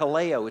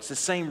parakaleo. It's the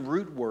same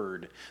root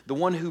word, the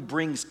one who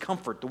brings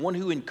comfort, the one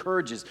who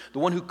encourages, the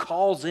one who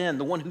calls in,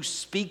 the one who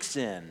speaks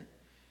in,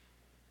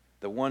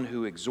 the one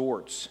who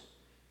exhorts.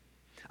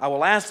 I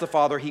will ask the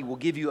Father, he will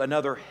give you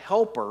another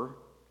helper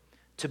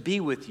to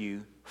be with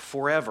you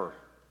forever.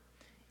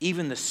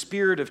 Even the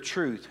Spirit of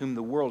truth, whom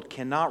the world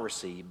cannot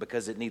receive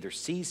because it neither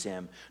sees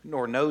him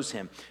nor knows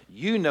him.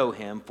 You know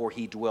him, for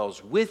he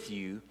dwells with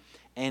you,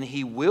 and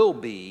he will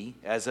be,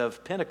 as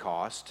of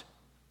Pentecost,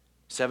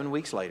 7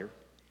 weeks later,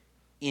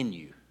 in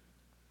you.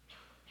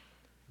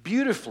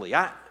 Beautifully,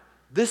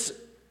 this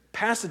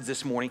passage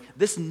this morning,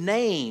 this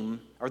name,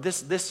 or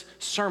this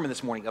sermon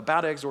this morning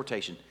about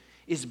exhortation,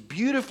 is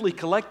beautifully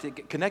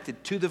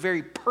connected to the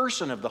very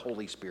person of the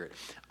Holy Spirit.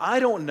 I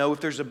don't know if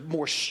there's a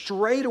more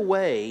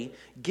straightaway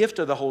gift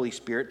of the Holy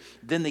Spirit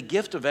than the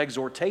gift of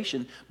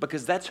exhortation,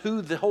 because that's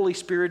who the Holy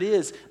Spirit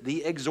is,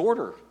 the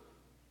exhorter.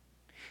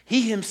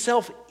 He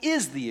himself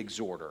is the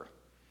exhorter.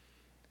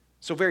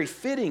 So very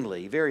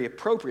fittingly, very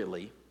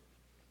appropriately,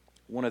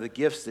 one of the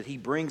gifts that he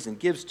brings and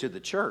gives to the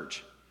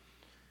church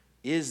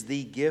is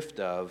the gift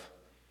of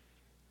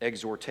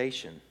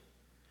exhortation,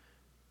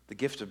 the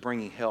gift of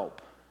bringing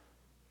help,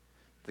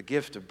 the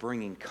gift of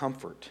bringing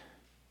comfort,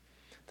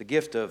 the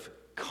gift of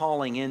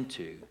calling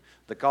into,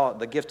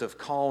 the gift of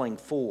calling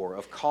for,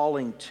 of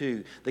calling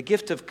to, the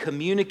gift of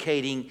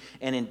communicating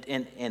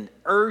and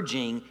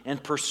urging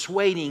and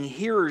persuading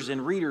hearers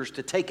and readers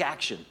to take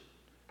action.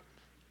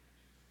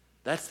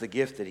 That's the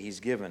gift that he's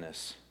given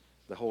us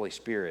the Holy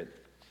Spirit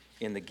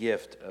in the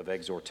gift of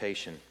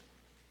exhortation.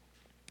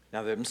 Now,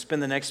 I'm going to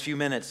spend the next few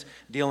minutes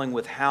dealing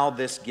with how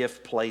this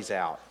gift plays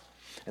out.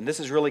 And this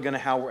is really going to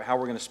how we're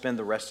going to spend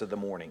the rest of the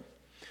morning.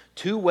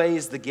 Two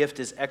ways the gift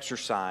is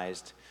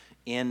exercised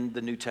in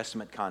the New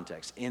Testament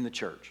context, in the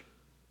church.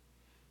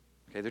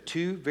 Okay, they're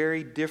two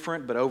very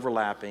different but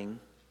overlapping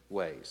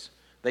ways.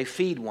 They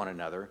feed one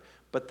another,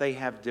 but they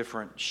have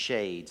different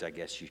shades, I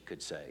guess you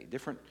could say.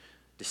 Different,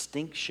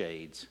 distinct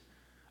shades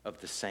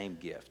of the same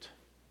gift.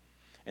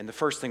 And the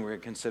first thing we're going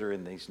to consider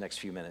in these next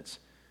few minutes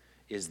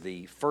is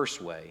the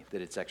first way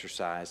that it's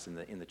exercised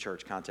in the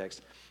church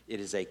context. It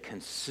is a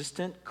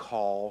consistent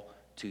call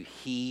to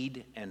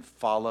heed and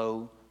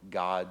follow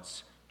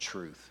God's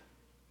truth.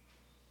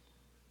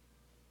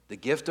 The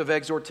gift of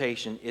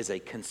exhortation is a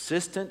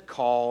consistent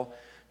call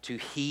to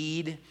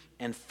heed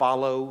and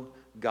follow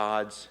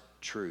God's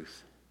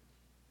truth.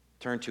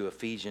 Turn to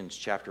Ephesians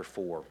chapter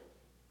 4.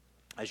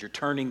 As you're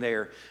turning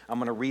there, I'm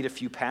going to read a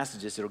few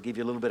passages that'll give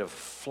you a little bit of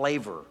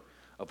flavor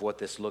of what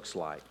this looks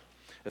like.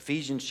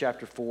 Ephesians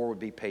chapter 4 would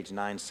be page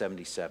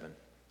 977.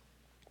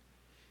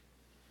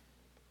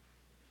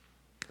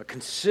 A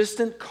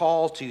consistent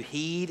call to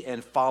heed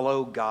and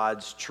follow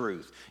God's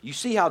truth. You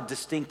see how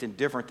distinct and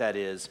different that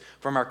is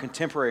from our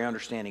contemporary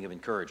understanding of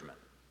encouragement.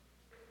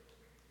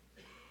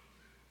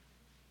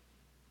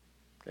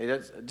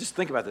 Okay, just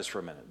think about this for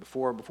a minute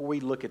before we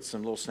look at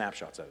some little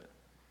snapshots of it.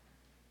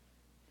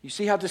 You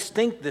see how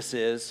distinct this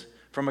is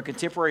from a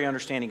contemporary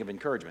understanding of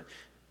encouragement.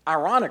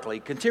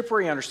 Ironically,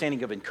 contemporary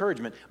understanding of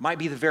encouragement might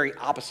be the very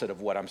opposite of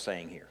what I'm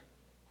saying here.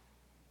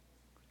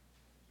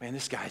 Man,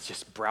 this guy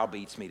just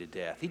browbeats me to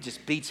death. He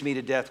just beats me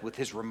to death with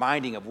his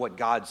reminding of what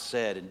God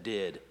said and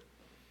did.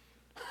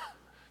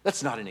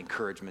 That's not an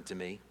encouragement to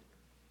me.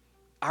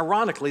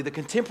 Ironically, the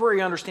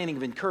contemporary understanding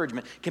of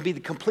encouragement can be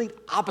the complete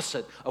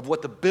opposite of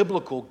what the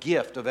biblical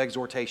gift of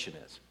exhortation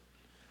is.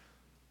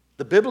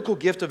 The biblical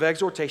gift of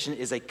exhortation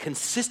is a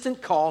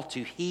consistent call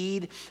to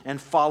heed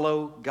and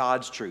follow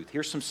God's truth.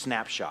 Here's some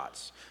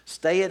snapshots.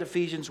 Stay at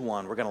Ephesians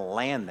 1. We're going to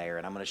land there,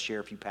 and I'm going to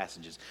share a few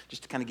passages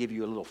just to kind of give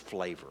you a little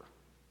flavor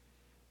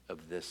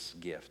of this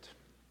gift.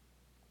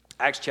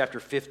 Acts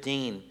chapter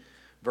 15,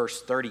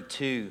 verse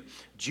 32.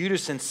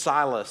 Judas and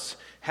Silas,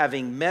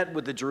 having met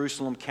with the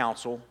Jerusalem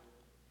council,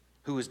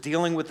 who was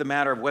dealing with the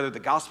matter of whether the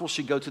gospel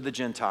should go to the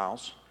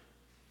Gentiles,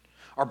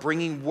 are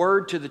bringing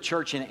word to the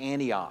church in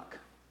Antioch.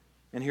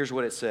 And here's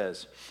what it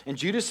says. And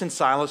Judas and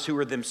Silas, who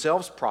were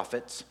themselves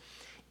prophets,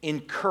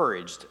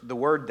 encouraged, the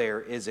word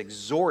there is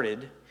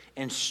exhorted,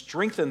 and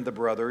strengthened the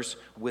brothers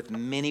with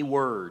many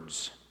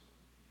words.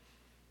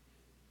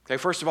 Okay,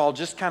 first of all,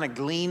 just kind of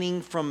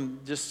gleaning from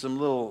just some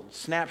little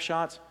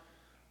snapshots,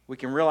 we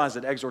can realize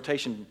that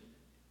exhortation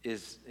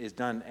is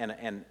done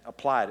and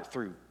applied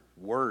through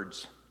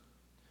words.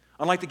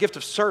 Unlike the gift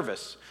of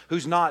service,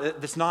 that's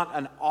not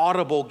an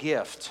audible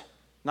gift,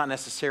 not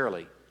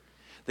necessarily.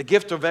 The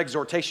gift of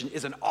exhortation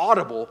is an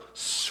audible,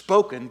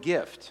 spoken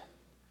gift.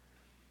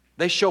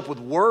 They show up with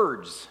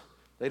words.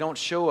 They don't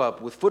show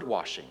up with foot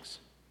washings.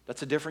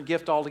 That's a different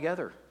gift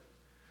altogether.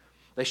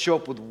 They show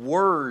up with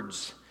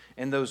words,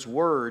 and those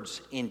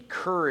words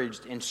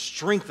encouraged and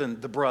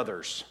strengthened the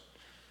brothers.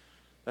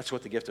 That's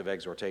what the gift of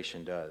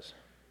exhortation does.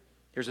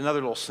 Here's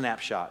another little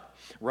snapshot.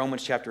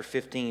 Romans chapter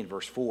 15,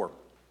 verse 4.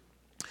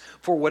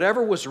 For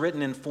whatever was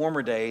written in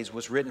former days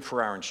was written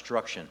for our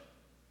instruction,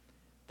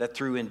 that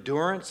through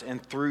endurance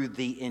and through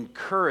the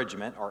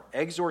encouragement or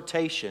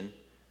exhortation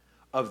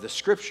of the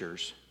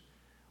Scriptures,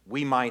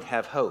 we might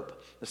have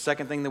hope. The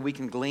second thing that we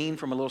can glean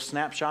from a little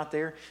snapshot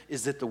there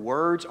is that the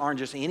words aren't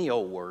just any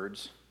old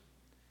words.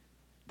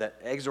 That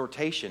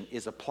exhortation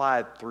is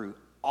applied through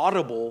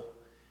audible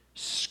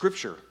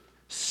Scripture,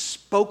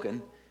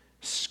 spoken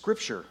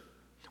Scripture.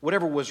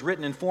 Whatever was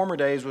written in former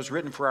days was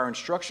written for our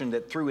instruction,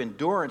 that through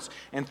endurance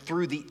and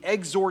through the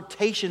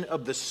exhortation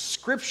of the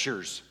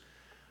Scriptures,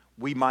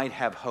 we might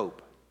have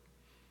hope.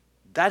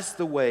 That's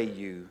the way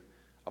you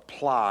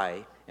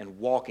apply and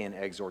walk in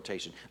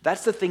exhortation.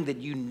 That's the thing that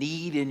you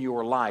need in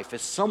your life,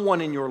 is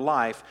someone in your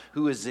life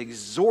who is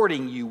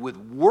exhorting you with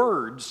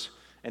words,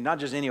 and not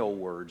just any old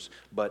words,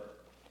 but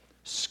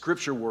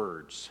Scripture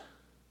words.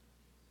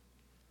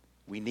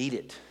 We need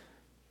it.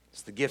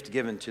 It's the gift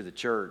given to the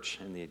church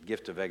and the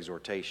gift of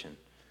exhortation,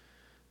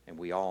 and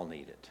we all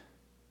need it.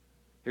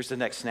 Here's the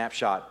next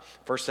snapshot.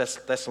 1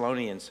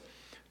 Thessalonians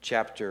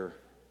chapter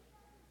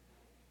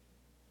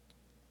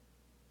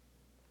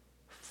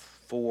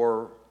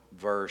 4,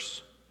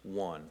 verse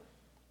 1.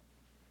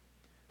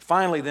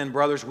 Finally, then,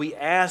 brothers, we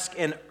ask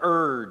and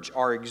urge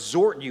or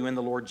exhort you in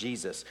the Lord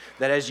Jesus,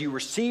 that as you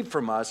receive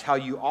from us how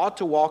you ought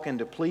to walk and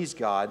to please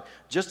God,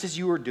 just as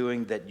you are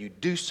doing, that you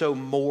do so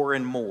more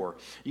and more.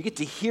 You get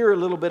to hear a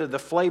little bit of the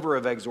flavor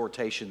of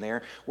exhortation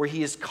there, where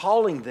he is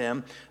calling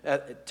them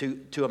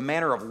to a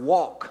manner of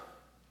walk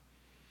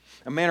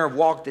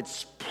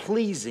that's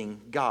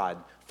pleasing God.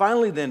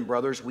 Finally then,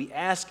 brothers, we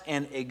ask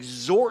and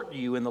exhort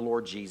you in the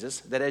Lord Jesus,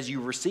 that as you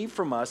receive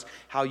from us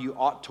how you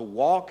ought to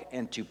walk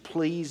and to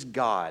please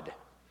God,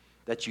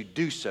 that you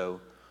do so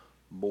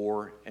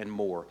more and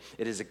more.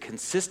 It is a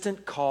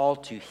consistent call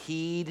to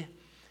heed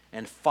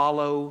and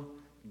follow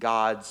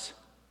God's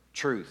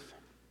truth.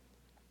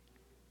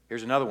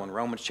 Here's another one,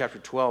 Romans chapter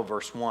 12,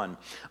 verse 1.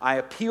 I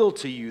appeal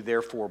to you,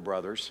 therefore,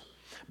 brothers,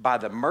 by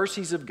the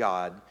mercies of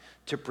God,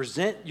 to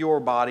present your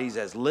bodies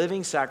as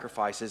living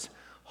sacrifices,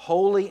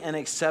 holy and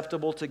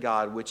acceptable to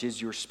God, which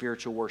is your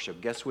spiritual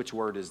worship. Guess which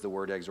word is the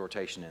word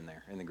exhortation in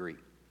there, in the Greek?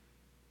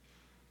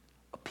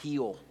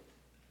 Appeal.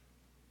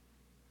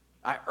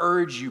 I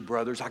urge you,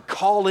 brothers. I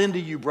call into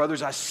you,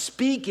 brothers. I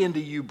speak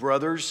into you,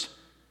 brothers.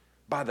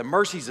 By the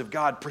mercies of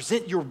God,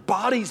 present your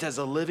bodies as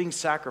a living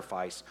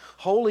sacrifice,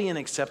 holy and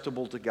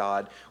acceptable to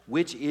God,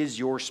 which is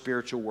your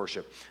spiritual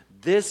worship.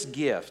 This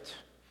gift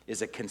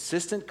is a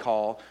consistent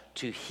call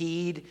to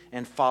heed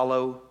and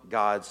follow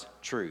God's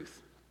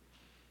truth.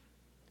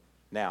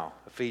 Now,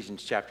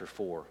 Ephesians chapter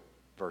 4,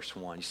 verse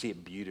 1. You see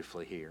it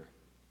beautifully here.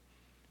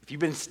 If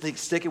you've been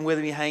sticking with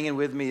me, hanging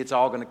with me, it's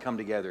all going to come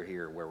together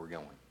here where we're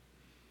going.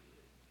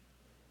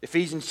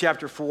 Ephesians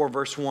chapter 4,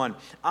 verse 1.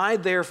 I,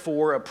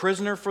 therefore, a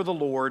prisoner for the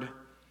Lord,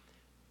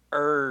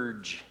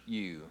 urge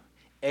you,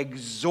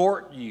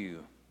 exhort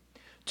you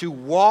to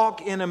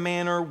walk in a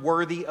manner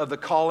worthy of the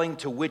calling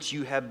to which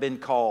you have been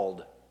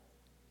called.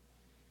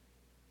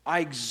 I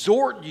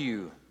exhort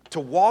you to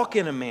walk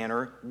in a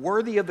manner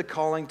worthy of the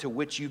calling to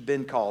which you've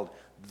been called.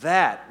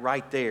 That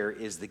right there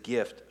is the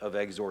gift of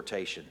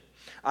exhortation.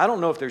 I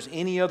don't know if there's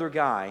any other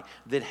guy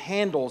that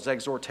handles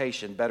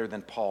exhortation better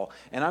than Paul.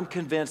 And I'm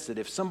convinced that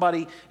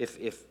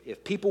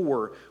if people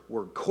were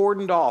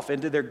cordoned off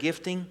into their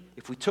gifting,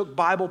 if we took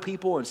Bible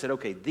people and said,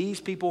 okay, these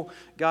people,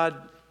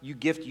 God, you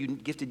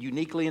gifted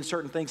uniquely in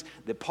certain things,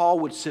 that Paul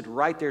would sit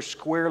right there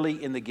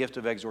squarely in the gift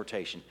of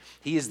exhortation.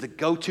 He is the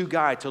go-to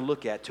guy to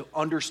look at to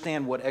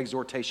understand what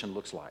exhortation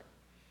looks like.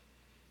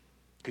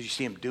 Because you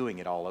see him doing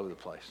it all over the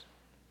place.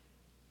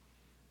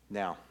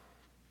 Now,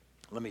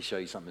 let me show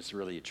you something that's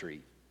really a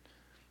treat.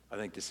 I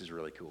think this is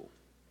really cool.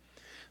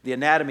 The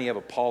anatomy of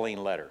a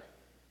Pauline letter.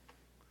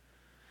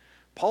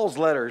 Paul's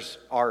letters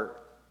are,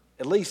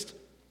 at least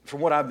from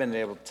what I've been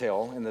able to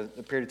tell in the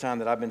period of time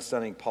that I've been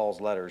studying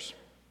Paul's letters,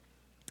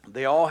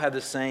 they all have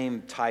the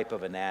same type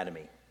of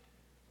anatomy.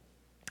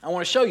 I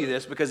want to show you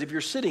this because if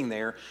you're sitting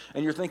there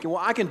and you're thinking,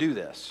 well, I can do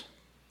this.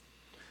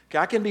 Okay,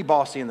 I can be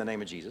bossy in the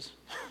name of Jesus.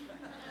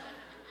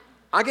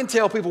 I can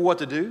tell people what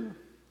to do.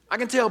 I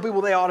can tell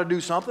people they ought to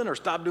do something or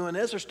stop doing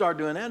this or start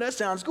doing that. That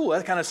sounds cool.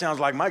 That kind of sounds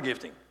like my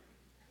gifting.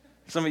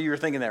 Some of you are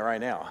thinking that right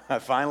now. I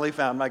finally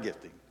found my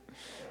gifting,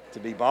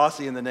 to be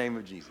bossy in the name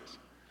of Jesus.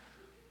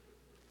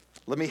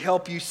 Let me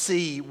help you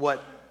see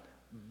what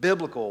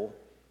biblical,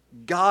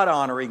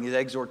 God-honoring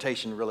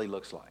exhortation really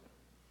looks like.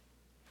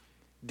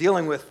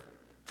 Dealing with,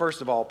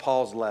 first of all,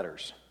 Paul's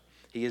letters.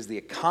 He is the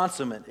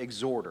consummate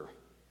exhorter.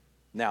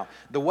 Now,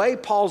 the way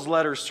Paul's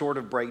letters sort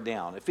of break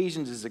down,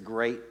 Ephesians is a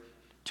great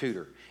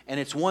tutor. And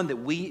it's one that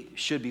we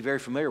should be very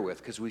familiar with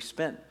because we've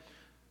spent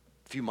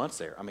a few months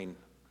there. I mean,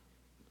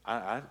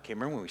 I can't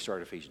remember when we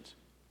started Ephesians,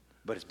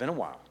 but it's been a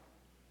while.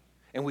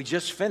 And we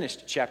just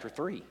finished chapter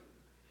 3.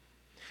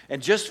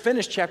 And just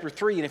finished chapter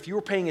 3, and if you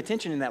were paying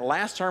attention in that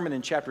last sermon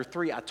in chapter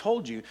 3, I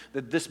told you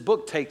that this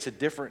book takes a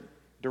different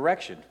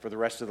direction for the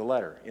rest of the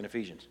letter in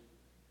Ephesians.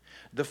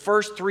 The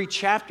first 3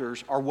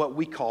 chapters are what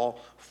we call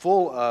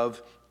full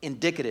of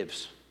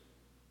indicatives.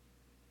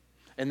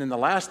 And then the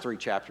last 3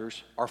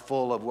 chapters are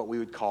full of what we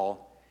would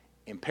call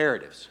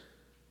imperatives.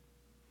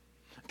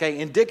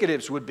 Okay,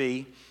 indicatives would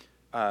be,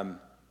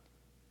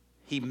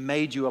 He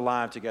made you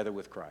alive together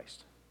with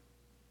Christ.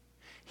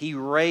 He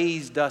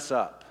raised us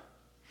up.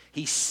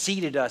 He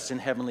seated us in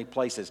heavenly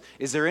places.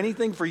 Is there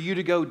anything for you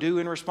to go do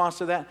in response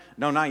to that?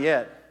 No, not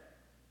yet.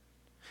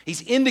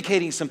 He's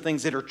indicating some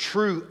things that are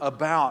true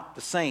about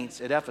the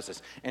saints at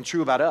Ephesus and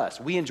true about us.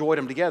 We enjoyed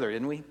them together,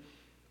 didn't we?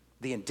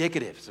 The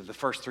indicatives of the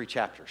first 3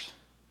 chapters.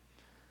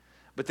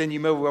 But then you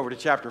move over to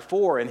chapter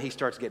 4 and he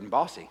starts getting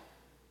bossy.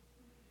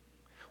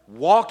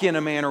 Walk in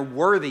a manner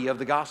worthy of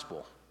the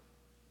gospel.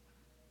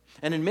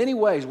 And in many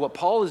ways, what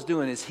Paul is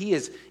doing is he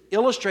is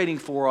illustrating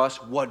for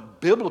us what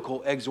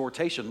biblical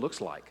exhortation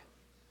looks like.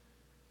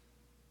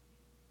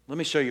 Let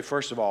me show you,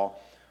 first of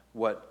all,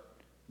 what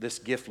this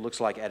gift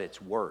looks like at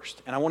its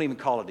worst. And I won't even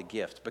call it a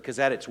gift, because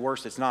at its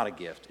worst, it's not a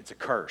gift, it's a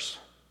curse.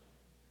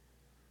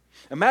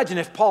 Imagine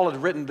if Paul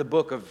had written the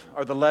book of,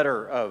 or the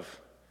letter of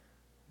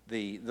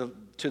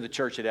to the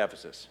church at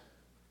Ephesus.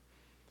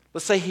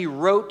 Let's say he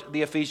wrote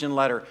the Ephesian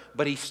letter,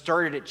 but he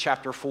started at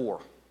chapter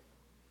 4.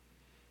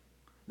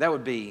 That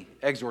would be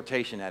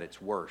exhortation at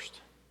its worst.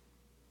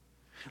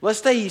 Let's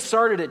say he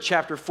started at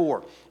chapter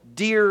 4.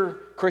 Dear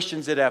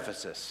Christians at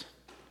Ephesus,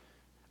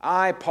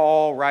 I,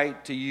 Paul,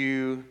 write to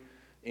you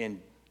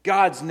in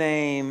God's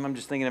name. I'm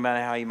just thinking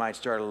about how he might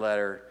start a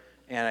letter.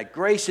 And a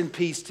grace and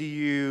peace to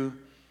you.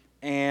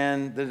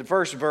 And the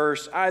first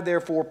verse, I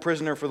therefore,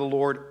 prisoner for the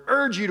Lord,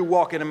 urge you to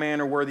walk in a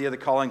manner worthy of the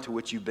calling to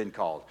which you've been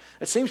called.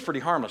 It seems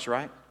pretty harmless,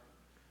 right?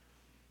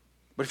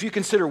 But if you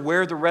consider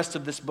where the rest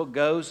of this book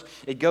goes,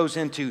 it goes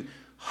into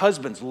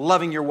husbands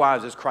loving your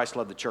wives as Christ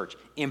loved the church.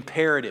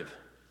 Imperative.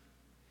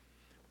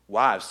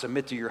 Wives,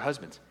 submit to your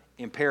husbands.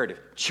 Imperative.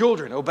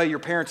 Children, obey your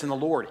parents in the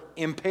Lord.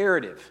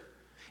 Imperative.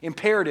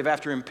 Imperative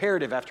after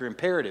imperative after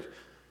imperative.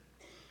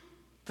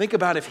 Think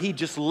about if he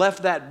just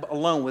left that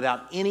alone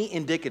without any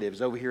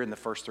indicatives over here in the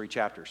first 3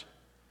 chapters.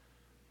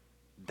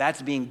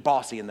 That's being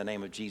bossy in the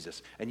name of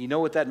Jesus. And you know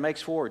what that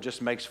makes for? It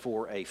just makes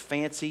for a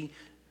fancy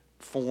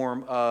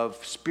form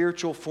of,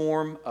 spiritual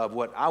form of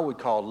what I would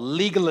call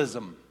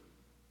legalism.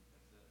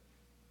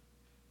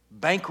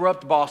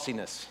 Bankrupt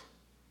bossiness.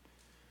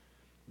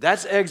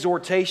 That's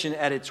exhortation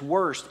at its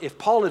worst. If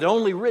Paul had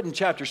only written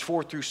chapters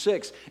 4 through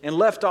 6 and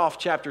left off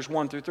chapters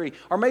 1 through 3,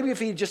 or maybe if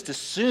he just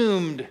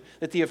assumed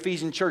that the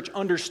Ephesian church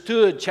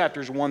understood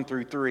chapters 1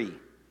 through 3.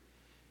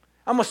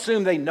 I'm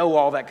assuming they know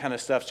all that kind of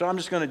stuff, so I'm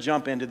just going to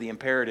jump into the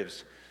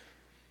imperatives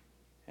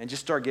and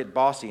just start getting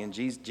bossy in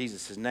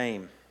Jesus'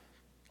 name.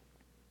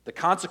 The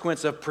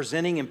consequence of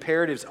presenting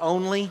imperatives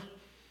only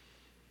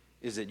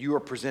is that you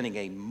are presenting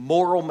a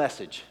moral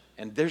message.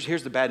 And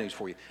here's the bad news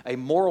for you. A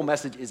moral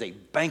message is a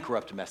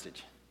bankrupt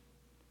message.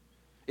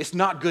 It's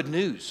not good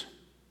news.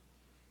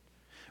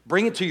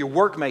 Bring it to your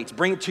workmates.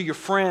 Bring it to your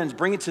friends.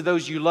 Bring it to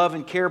those you love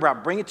and care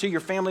about. Bring it to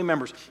your family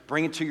members.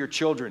 Bring it to your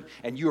children.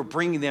 And you are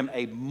bringing them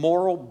a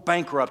moral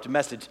bankrupt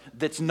message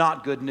that's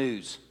not good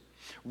news.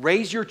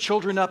 Raise your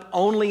children up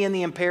only in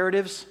the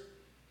imperatives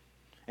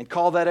and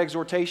call that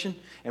exhortation,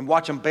 and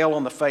watch them bail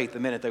on the faith the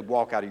minute they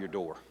walk out of your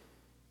door.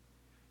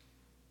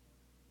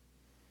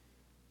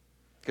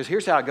 Because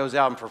here's how it goes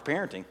out for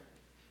parenting.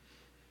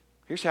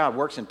 Here's how it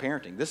works in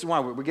parenting. This is why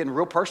we're getting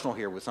real personal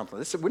here with something.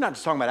 We're not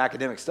just talking about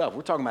academic stuff.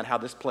 We're talking about how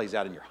this plays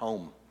out in your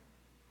home.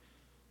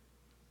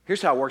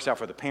 Here's how it works out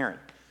for the parent.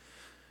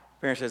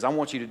 The parent says, I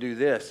want you to do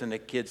this. And the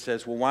kid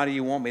says, well, why do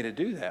you want me to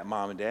do that,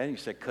 Mom and Dad? And you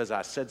say, because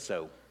I said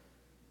so.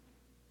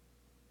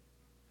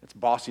 That's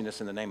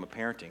bossiness in the name of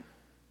parenting.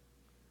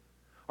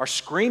 Or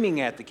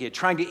screaming at the kid,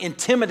 trying to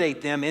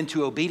intimidate them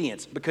into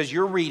obedience because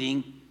you're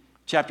reading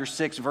chapter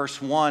 6,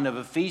 verse 1 of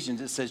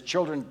Ephesians. It says,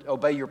 children,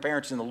 obey your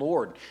parents in the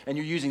Lord. And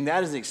you're using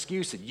that as an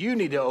excuse that you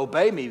need to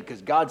obey me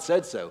because God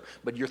said so.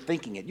 But you're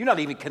thinking it. You're not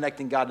even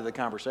connecting God to the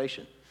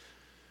conversation.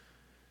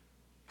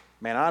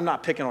 Man, I'm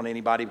not picking on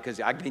anybody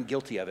because I've been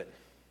guilty of it.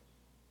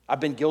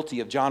 I've been guilty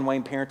of John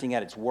Wayne parenting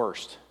at its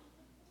worst.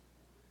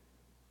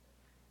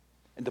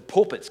 And the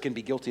pulpits can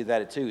be guilty of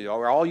that too.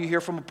 All you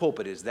hear from a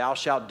pulpit is, thou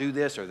shalt do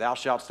this or thou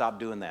shalt stop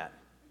doing that.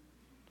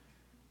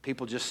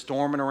 People just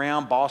storming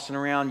around, bossing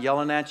around,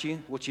 yelling at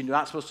you, what you're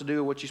not supposed to do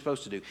or what you're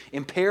supposed to do.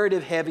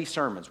 Imperative, heavy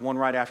sermons, one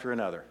right after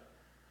another.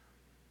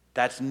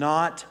 That's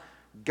not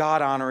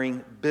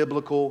God-honoring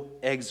biblical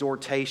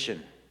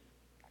exhortation.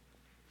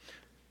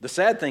 The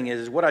sad thing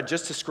is what I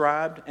just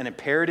described, an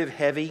imperative,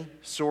 heavy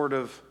sort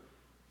of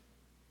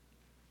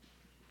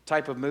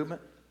type of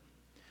movement,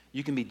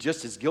 you can be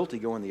just as guilty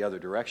going the other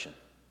direction.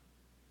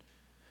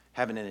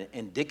 Having an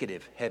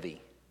indicative,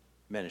 heavy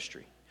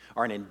ministry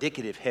or an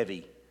indicative,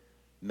 heavy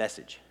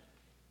message.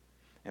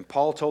 And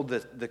Paul told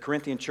the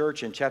Corinthian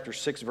church in chapter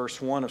 6,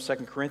 verse 1 of 2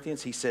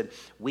 Corinthians, he said,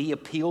 we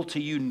appeal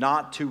to you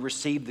not to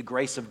receive the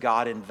grace of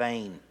God in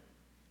vain.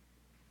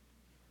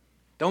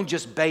 Don't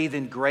just bathe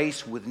in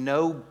grace with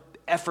no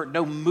effort,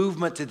 no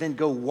movement to then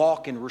go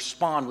walk and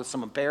respond with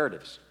some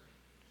imperatives.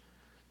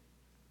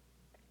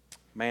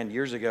 Man,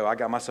 years ago, I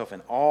got myself in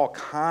all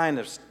kind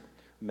of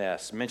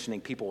mess,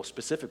 mentioning people,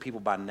 specific people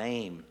by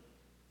name,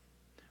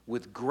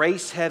 with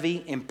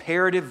grace-heavy,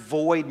 imperative,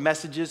 void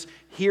messages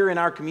here in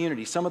our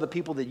community. Some of the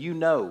people that you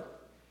know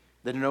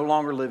that are no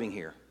longer living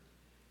here.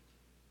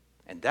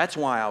 And that's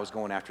why I was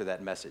going after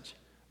that message.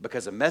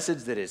 Because a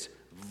message that is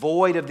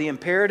void of the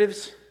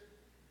imperatives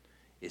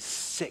is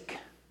sick.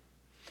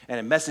 And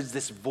a message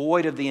that's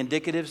void of the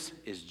indicatives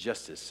is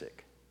just as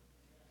sick.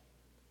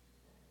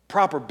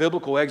 Proper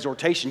biblical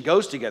exhortation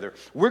goes together.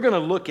 We're going to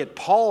look at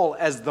Paul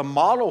as the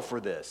model for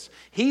this.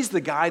 He's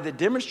the guy that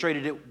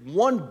demonstrated it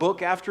one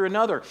book after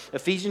another.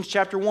 Ephesians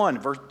chapter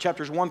 1,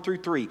 chapters 1 through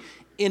 3.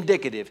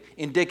 Indicative,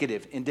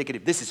 indicative,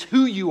 indicative. This is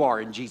who you are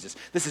in Jesus.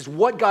 This is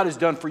what God has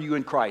done for you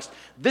in Christ.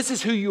 This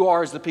is who you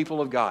are as the people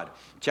of God.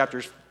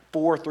 Chapters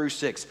 4 through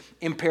 6.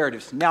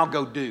 Imperatives. Now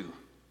go do.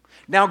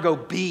 Now go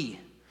be.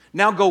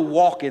 Now go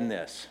walk in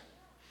this.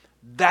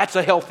 That's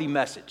a healthy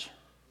message.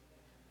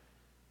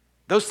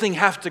 Those things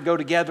have to go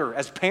together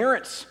as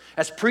parents,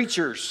 as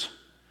preachers,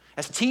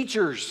 as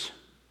teachers,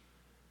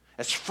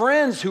 as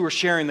friends who are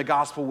sharing the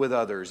gospel with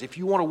others. If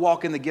you want to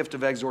walk in the gift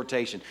of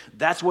exhortation,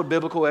 that's what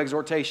biblical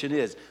exhortation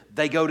is.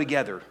 They go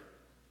together.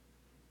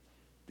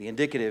 The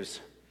indicatives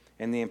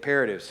and the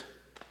imperatives.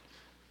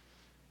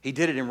 He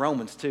did it in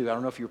Romans too. I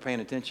don't know if you were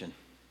paying attention.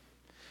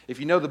 If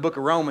you know the book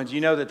of Romans,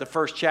 you know that the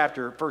first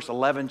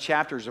 11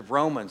 chapters of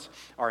Romans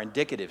are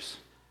indicatives.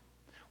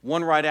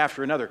 One right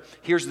after another.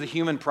 Here's the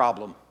human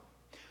problem.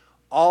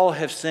 All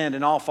have sinned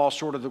and all fall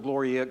short of the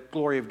glory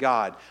of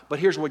God. But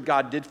here's what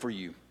God did for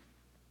you.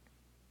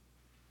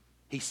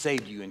 He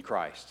saved you in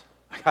Christ.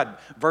 I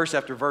got verse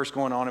after verse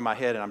going on in my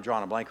head, and I'm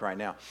drawing a blank right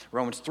now.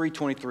 Romans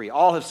 3:23.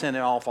 All have sinned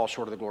and all fall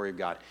short of the glory of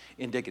God.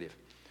 Indicative.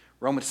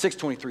 Romans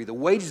 6:23, the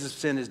wages of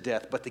sin is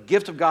death, but the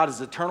gift of God is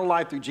eternal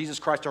life through Jesus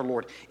Christ our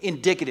Lord.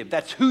 Indicative,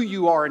 that's who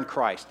you are in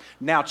Christ.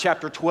 Now,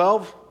 chapter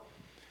 12,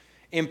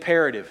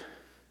 imperative.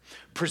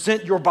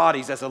 Present your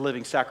bodies as a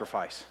living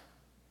sacrifice.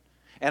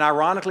 And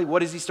ironically, what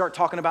does he start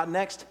talking about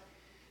next?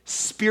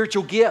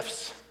 Spiritual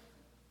gifts.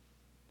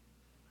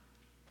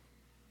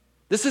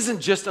 This isn't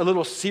just a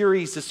little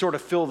series to sort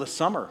of fill the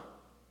summer.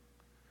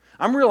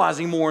 I'm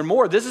realizing more and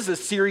more this is a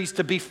series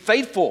to be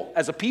faithful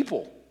as a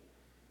people.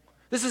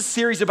 This is a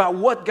series about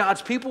what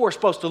God's people are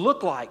supposed to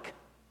look like.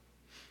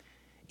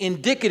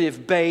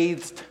 Indicative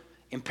bathed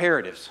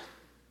imperatives.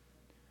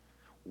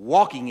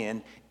 Walking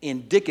in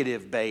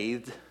indicative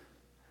bathed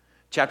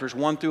chapters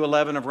 1 through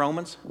 11 of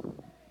Romans,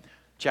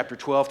 chapter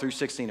 12 through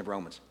 16 of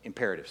Romans,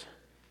 imperatives.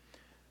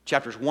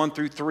 Chapters 1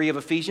 through 3 of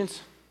Ephesians,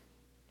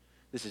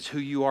 this is who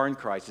you are in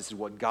Christ. This is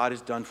what God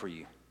has done for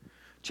you.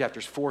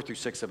 Chapters 4 through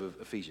 6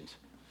 of Ephesians,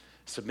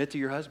 submit to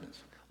your husbands.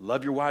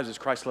 Love your wives as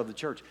Christ loved the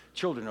church.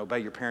 Children, obey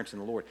your parents in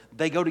the Lord.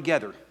 They go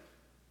together.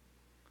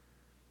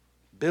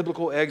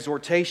 Biblical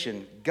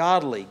exhortation,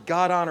 godly,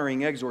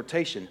 God-honoring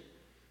exhortation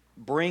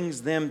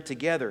brings them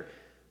together.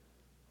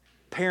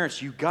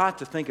 Parents, you've got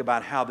to think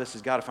about how this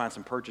has got to find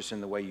some purchase in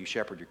the way you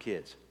shepherd your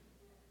kids.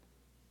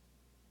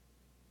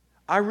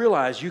 I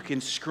realize you can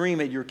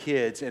scream at your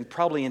kids and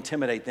probably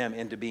intimidate them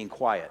into being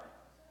quiet.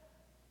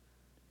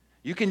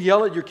 You can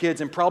yell at your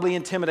kids and probably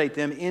intimidate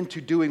them into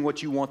doing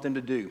what you want them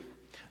to do.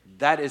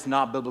 That is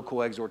not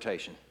biblical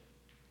exhortation.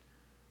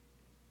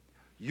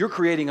 You're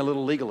creating a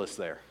little legalist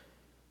there.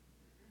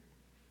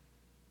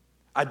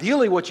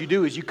 Ideally, what you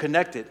do is you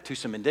connect it to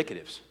some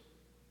indicatives.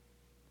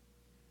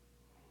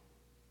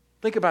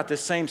 Think about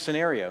this same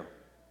scenario.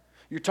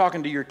 You're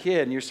talking to your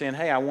kid and you're saying,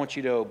 hey, I want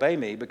you to obey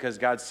me because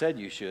God said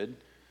you should.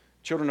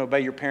 Children, obey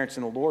your parents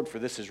in the Lord, for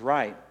this is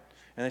right.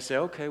 And they say,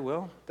 okay,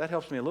 well, that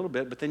helps me a little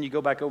bit. But then you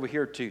go back over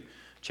here to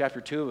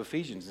chapter 2 of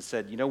Ephesians and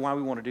said, you know why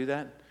we want to do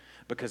that?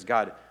 Because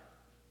God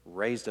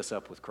raised us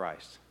up with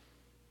Christ.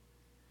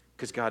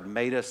 Because God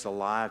made us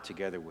alive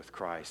together with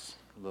Christ,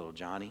 little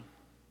Johnny.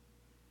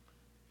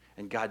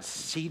 And God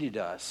seated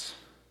us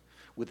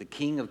with the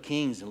King of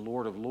Kings and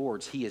Lord of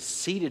Lords. He has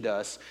seated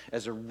us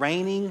as a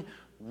reigning,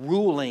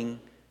 ruling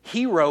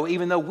hero,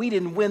 even though we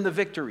didn't win the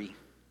victory.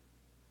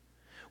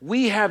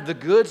 We have the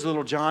goods,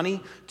 little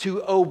Johnny,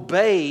 to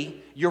obey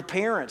your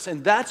parents.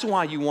 And that's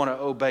why you want to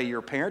obey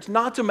your parents.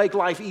 Not to make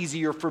life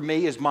easier for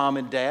me as mom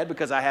and dad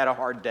because I had a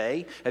hard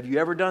day. Have you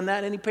ever done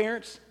that, any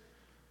parents?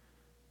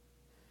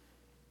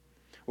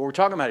 What we're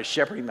talking about is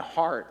shepherding the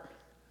heart,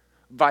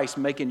 vice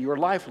making your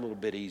life a little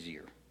bit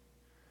easier.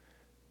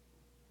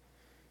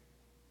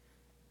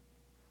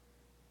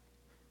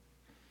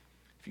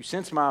 If you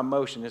sense my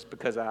emotion, it's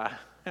because I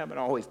haven't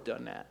always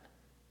done that.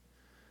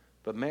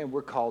 But man,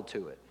 we're called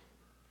to it.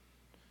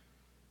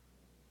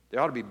 There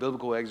ought to be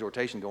biblical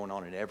exhortation going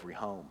on in every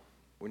home.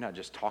 We're not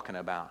just talking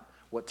about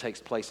what takes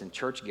place in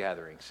church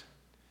gatherings.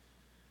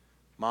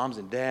 Moms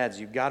and dads,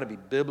 you've got to be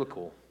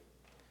biblical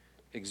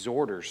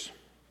exhorters.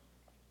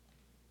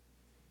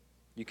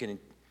 You can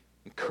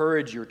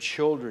encourage your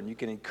children. You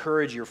can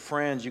encourage your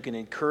friends. You can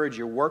encourage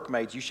your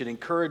workmates. You should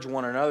encourage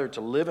one another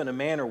to live in a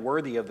manner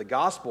worthy of the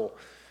gospel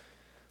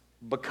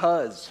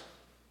because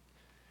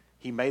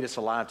He made us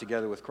alive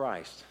together with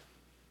Christ.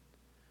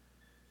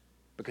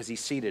 Because He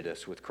seated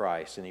us with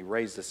Christ and He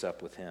raised us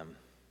up with Him.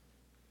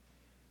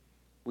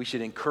 We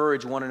should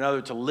encourage one another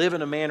to live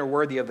in a manner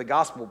worthy of the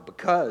gospel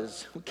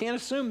because, we can't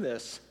assume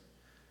this,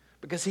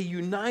 because He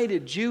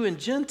united Jew and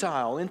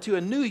Gentile into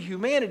a new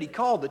humanity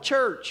called the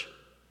church.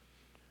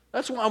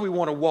 That's why we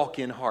want to walk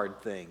in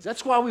hard things.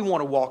 That's why we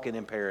want to walk in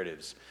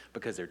imperatives,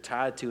 because they're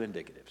tied to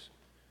indicatives.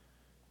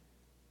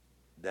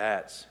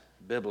 That's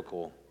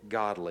biblical,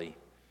 godly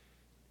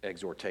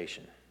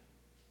exhortation.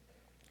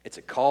 It's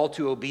a call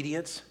to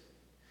obedience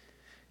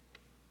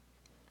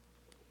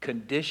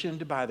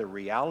conditioned by the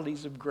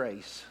realities of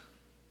grace.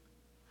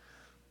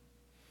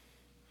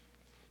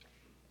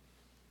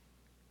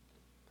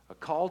 A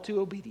call to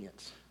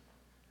obedience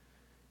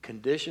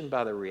conditioned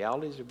by the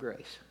realities of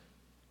grace.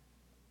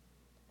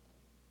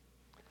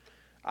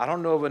 I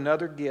don't know of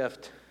another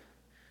gift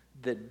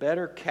that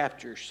better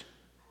captures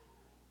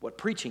what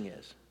preaching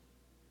is.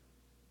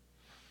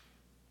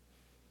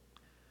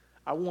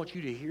 I want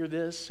you to hear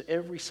this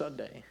every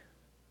Sunday.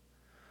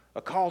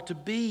 A call to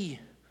be,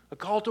 a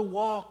call to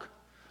walk,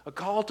 a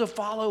call to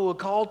follow, a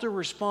call to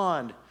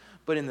respond,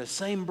 but in the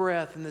same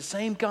breath, in the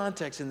same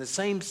context, in the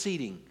same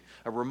seating,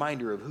 a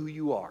reminder of who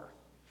you are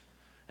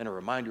and a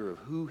reminder of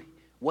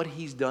what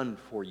He's done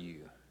for you.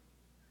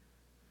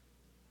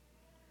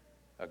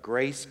 A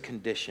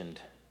grace-conditioned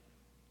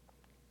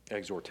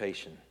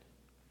exhortation.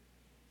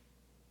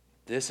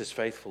 This is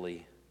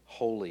faithfully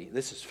holy.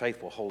 This is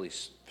faithful, Holy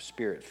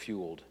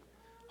Spirit-fueled,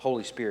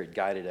 Holy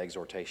Spirit-guided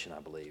exhortation, I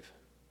believe.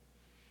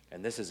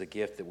 And this is a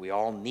gift that we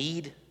all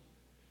need.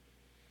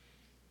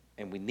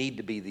 And we need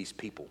to be these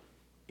people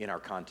in our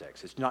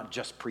context. It's not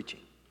just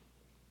preaching.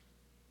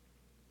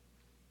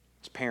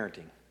 It's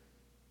parenting.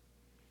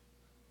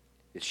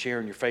 It's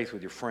sharing your faith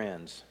with your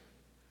friends.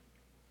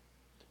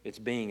 It's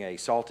being a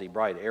salty,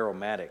 bright,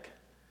 aromatic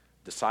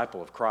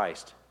disciple of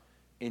Christ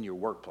in your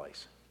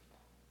workplace.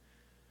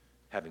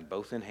 Having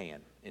both in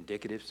hand,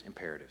 indicatives,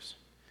 imperatives,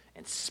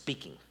 and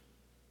speaking.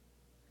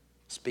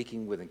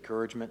 Speaking with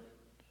encouragement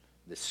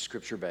that's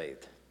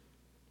Scripture-bathed.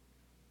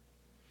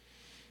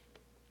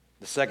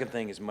 The second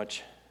thing is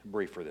much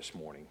briefer this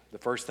morning. The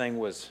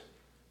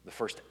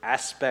first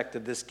aspect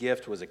of this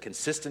gift was a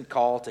consistent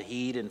call to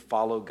heed and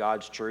follow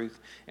God's truth,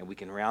 and we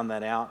can round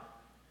that out,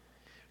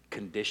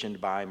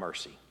 conditioned by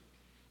mercy.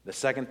 The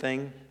second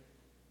thing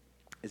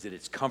is that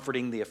it's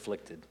comforting the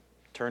afflicted.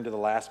 Turn to the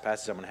last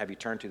passage I'm going to have you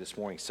turn to this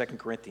morning, 2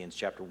 Corinthians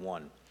chapter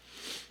 1.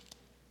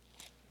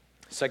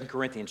 2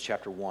 Corinthians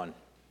chapter 1.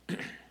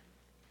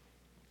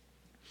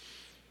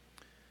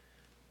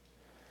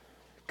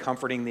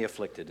 Comforting the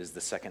afflicted is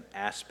the second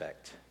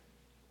aspect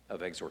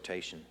of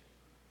exhortation.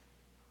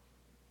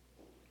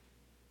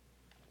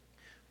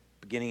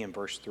 Beginning in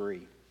verse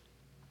 3.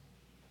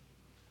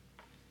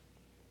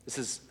 This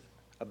is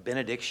a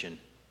benediction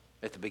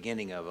at the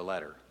beginning of a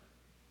letter.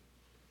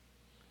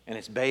 And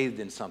it's bathed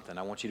in something.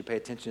 I want you to pay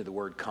attention to the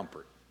word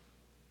comfort.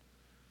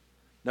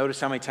 Notice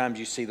how many times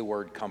you see the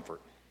word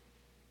comfort.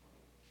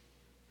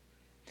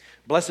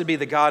 Blessed be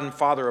the God and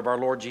Father of our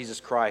Lord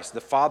Jesus Christ,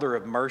 the Father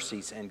of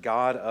mercies and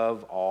God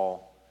of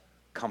all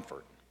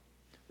comfort.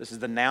 This is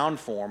the noun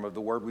form of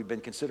the word we've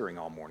been considering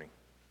all morning.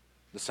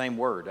 The same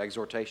word,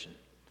 exhortation.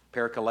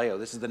 Parakaleo.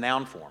 This is the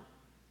noun form.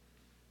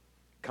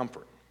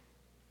 Comfort.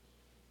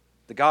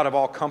 The God of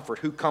all comfort,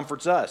 who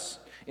comforts us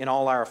in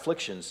all our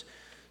afflictions,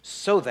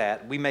 so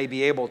that we may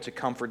be able to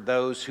comfort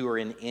those who are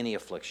in any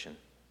affliction,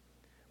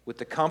 with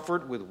the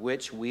comfort with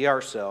which we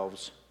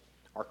ourselves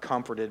are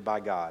comforted by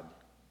God.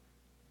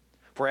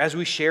 For as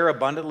we share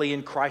abundantly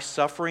in Christ's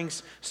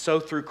sufferings, so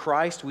through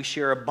Christ we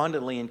share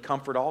abundantly in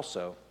comfort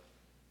also.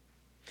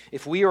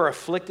 If we are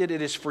afflicted,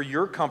 it is for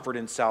your comfort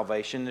and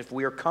salvation. If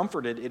we are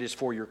comforted, it is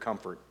for your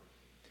comfort,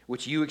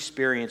 which you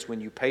experience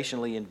when you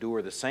patiently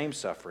endure the same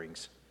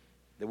sufferings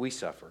that we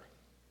suffer.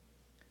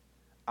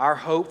 Our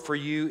hope for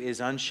you is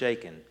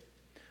unshaken,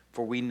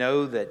 for we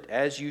know that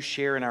as you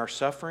share in our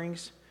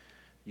sufferings,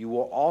 you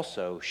will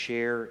also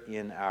share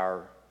in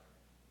our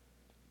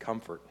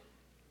comfort.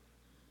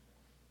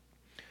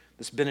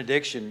 This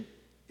benediction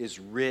is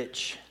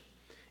rich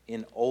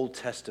in Old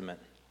Testament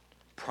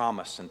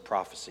promise and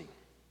prophecy.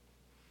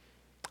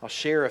 I'll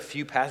share a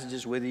few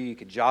passages with you. You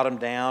can jot them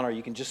down or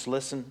you can just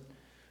listen.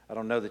 I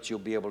don't know that you'll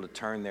be able to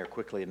turn there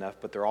quickly enough,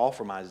 but they're all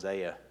from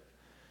Isaiah.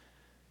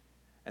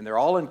 And they're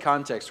all in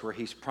context where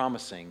he's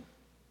promising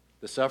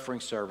the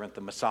suffering servant,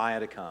 the Messiah,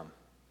 to come.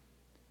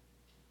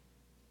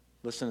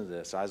 Listen to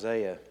this,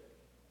 Isaiah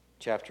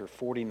chapter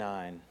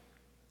 49,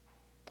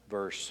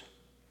 verse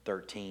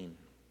 13.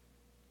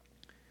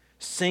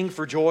 Sing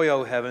for joy,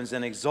 O heavens,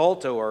 and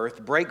exult, O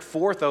earth. Break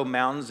forth, O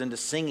mountains, into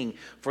singing,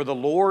 for the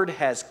Lord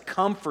has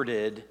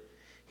comforted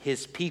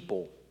his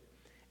people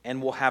and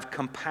will have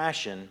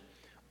compassion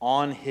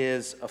on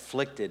his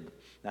afflicted.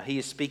 Now, he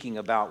is speaking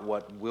about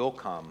what will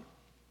come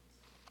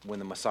when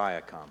the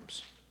Messiah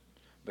comes,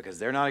 because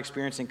they're not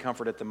experiencing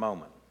comfort at the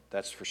moment,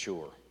 that's for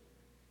sure.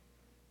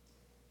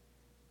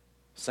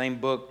 Same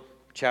book,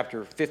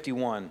 chapter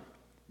 51,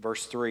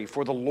 verse 3.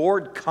 For the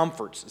Lord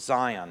comforts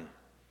Zion.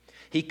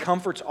 He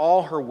comforts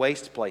all her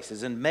waste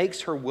places and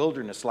makes her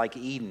wilderness like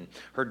Eden,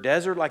 her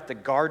desert like the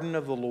garden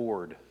of the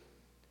Lord.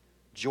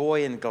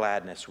 Joy and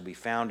gladness will be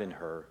found in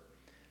her,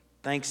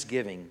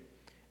 thanksgiving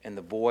and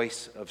the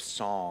voice of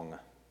song.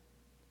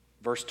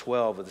 Verse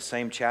 12 of the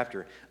same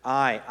chapter.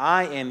 I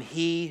am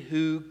he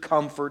who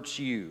comforts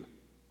you.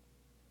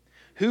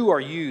 Who are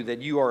you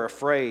that you are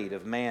afraid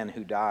of man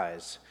who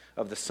dies,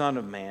 of the Son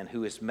of Man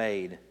who is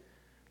made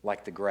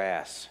like the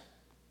grass?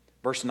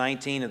 Verse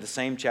 19 of the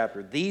same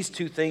chapter. These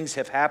two things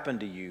have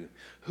happened to you.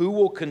 Who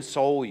will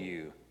console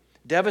you?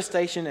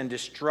 Devastation and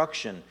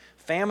destruction,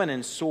 famine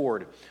and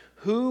sword.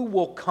 Who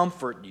will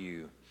comfort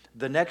you?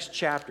 The next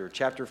chapter,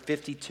 chapter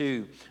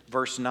 52,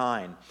 verse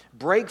 9.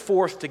 Break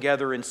forth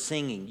together in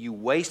singing, you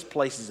waste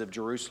places of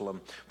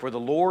Jerusalem. For the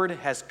Lord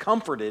has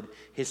comforted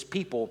his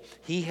people.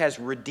 He has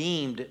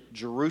redeemed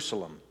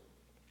Jerusalem.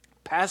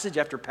 Passage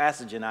after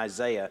passage in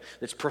Isaiah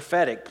that's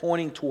prophetic,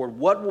 pointing toward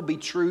what will be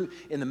true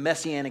in the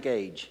Messianic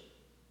age.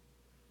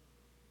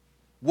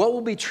 What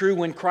will be true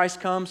when Christ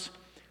comes?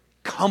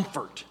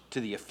 Comfort to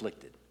the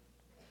afflicted.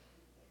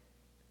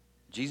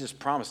 Jesus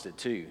promised it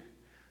too.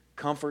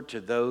 Comfort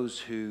to those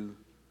who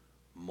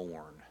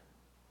mourn.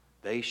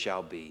 They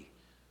shall be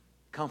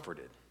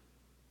comforted.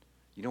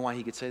 You know why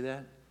he could say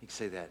that? He could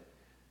say that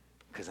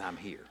because I'm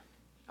here.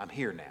 I'm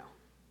here now.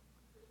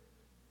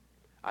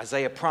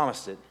 Isaiah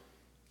promised it,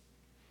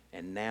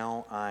 and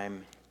now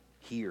I'm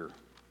here.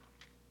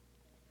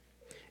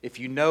 If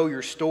you know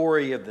your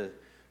story of the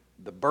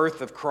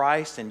birth of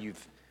Christ and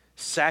you've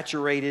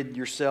saturated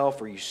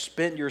yourself or you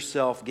spent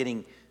yourself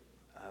getting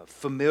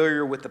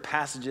familiar with the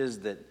passages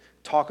that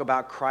talk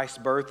about Christ's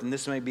birth, and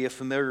this may be a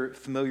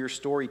familiar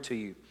story to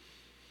you.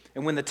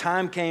 And when the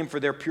time came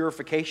for their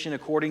purification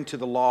according to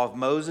the law of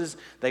Moses,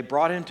 they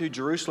brought him to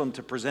Jerusalem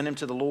to present him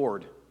to the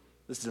Lord.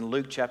 This is in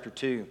Luke chapter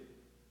 2.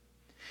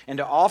 and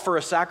to offer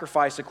a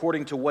sacrifice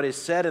according to what is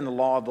said in the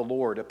law of the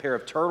Lord, a pair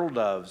of turtle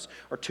doves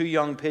or 2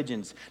 young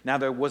pigeons. Now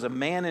there was a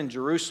man in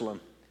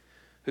Jerusalem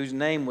whose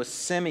name was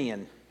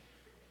Simeon.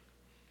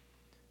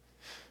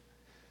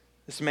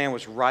 This man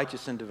was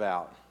righteous and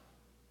devout.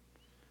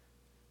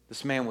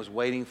 This man was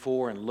waiting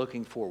for and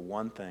looking for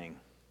one thing: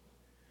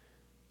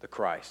 the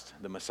Christ,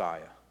 the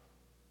Messiah.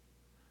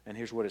 And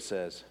here's what it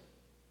says.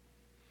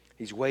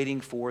 He's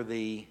waiting for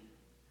the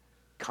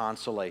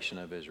consolation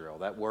of Israel.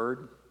 That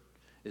word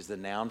is the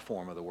noun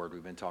form of the word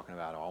we've been talking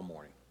about all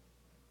morning.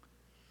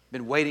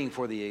 Been waiting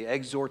for the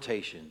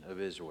exhortation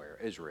of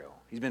Israel.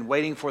 He's been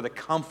waiting for the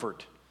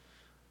comfort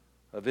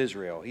of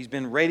Israel. He's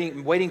been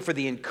waiting for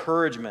the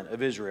encouragement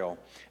of Israel,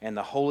 and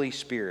the Holy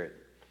Spirit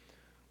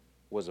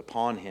was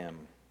upon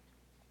him.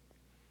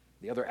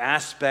 The other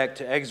aspect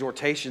to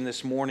exhortation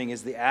this morning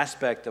is the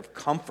aspect of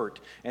comfort.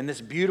 And this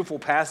beautiful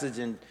passage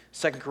in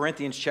 2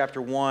 Corinthians chapter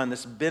 1,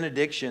 this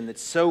benediction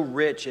that's so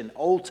rich in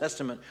Old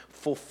Testament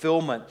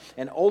fulfillment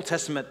and Old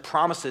Testament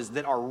promises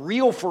that are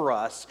real for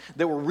us,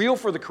 that were real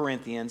for the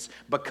Corinthians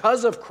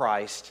because of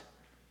Christ,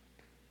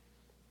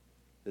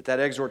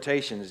 that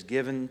exhortation is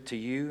given to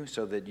you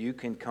so that you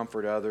can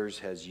comfort others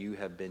as you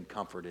have been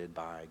comforted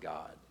by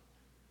God.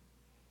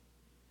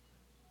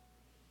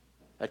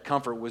 That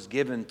comfort was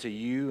given to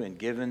you and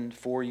given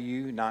for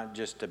you, not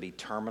just to be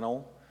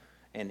terminal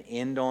and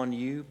end on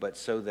you, but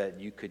so that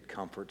you could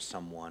comfort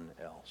someone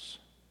else.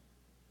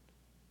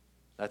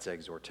 That's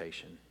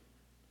exhortation.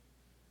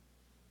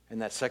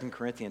 And that 2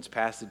 Corinthians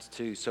passage,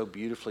 too, so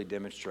beautifully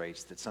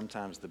demonstrates that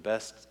sometimes the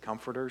best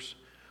comforters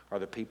are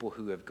the people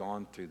who have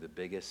gone through the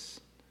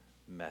biggest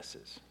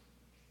messes,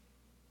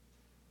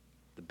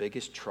 the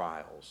biggest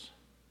trials,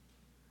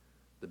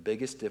 the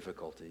biggest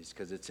difficulties,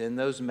 because it's in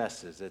those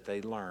messes that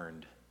they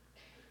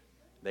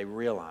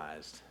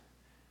realized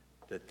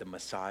that the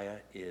Messiah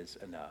is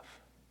enough.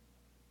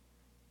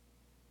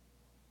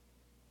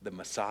 The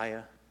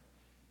Messiah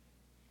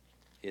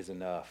is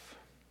enough.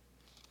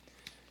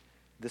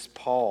 This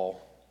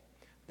Paul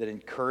that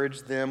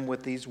encouraged them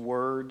with these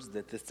words,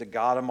 that the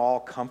God of all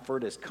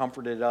comfort has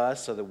comforted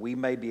us so that we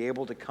may be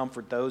able to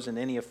comfort those in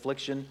any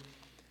affliction,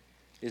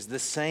 is the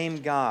same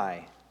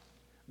guy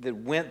that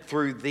went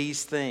through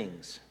these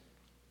things.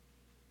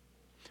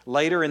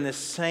 Later in this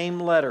same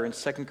letter in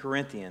 2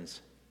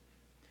 Corinthians,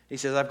 he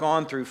says, I've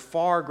gone through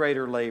far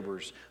greater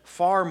labors,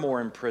 far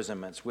more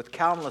imprisonments, with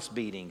countless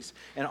beatings,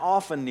 and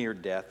often near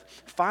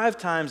death. 5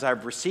 times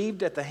I've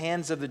received at the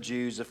hands of the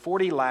Jews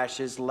 40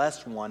 lashes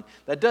less one.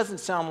 That doesn't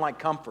sound like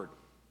comfort.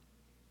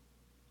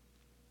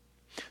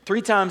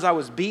 3 times I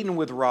was beaten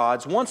with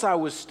rods. Once I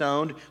was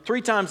stoned.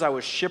 3 times I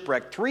was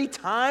shipwrecked. 3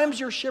 times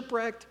you're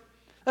shipwrecked?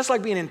 That's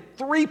like being in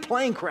 3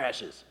 plane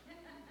crashes.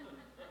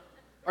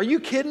 Are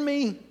you kidding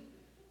me?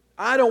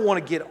 I don't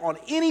want to get on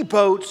any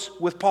boats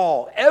with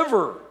Paul,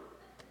 ever.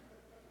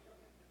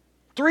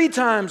 3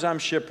 times I'm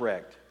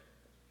shipwrecked.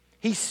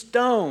 He's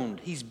stoned.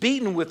 He's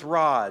beaten with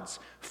rods.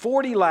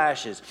 40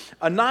 lashes.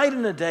 A night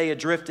and a day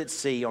adrift at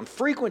sea, on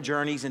frequent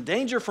journeys, in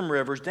danger from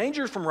rivers,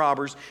 danger from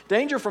robbers,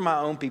 danger from my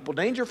own people,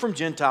 danger from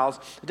Gentiles,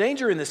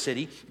 danger in the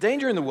city,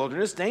 danger in the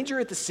wilderness, danger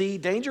at the sea,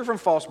 danger from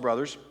false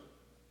brothers.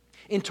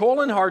 In toil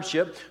and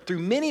hardship, through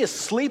many a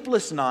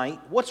sleepless night.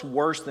 What's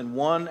worse than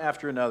one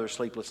after another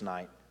sleepless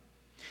night?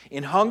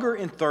 In hunger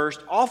and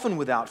thirst, often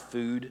without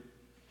food.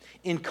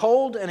 In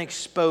cold and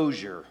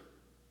exposure.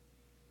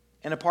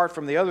 And apart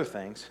from the other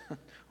things,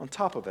 on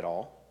top of it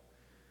all,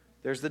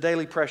 there's the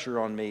daily pressure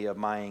on me of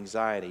my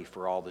anxiety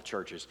for all the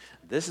churches.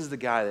 This is the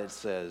guy that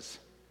says,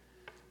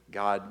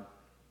 God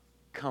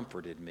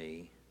comforted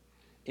me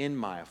in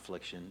my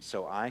affliction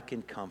so I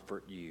can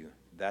comfort you.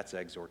 That's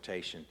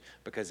exhortation.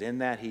 Because in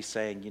that he's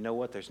saying, you know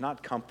what, there's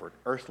not comfort,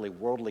 earthly,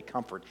 worldly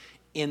comfort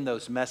in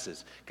those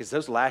messes. Because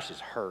those lashes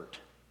hurt.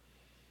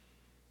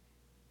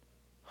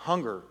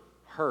 Hunger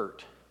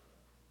hurt.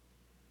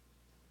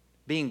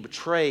 Being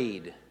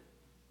betrayed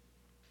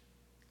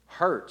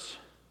hurts.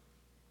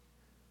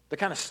 The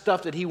kind of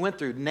stuff that he went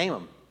through, name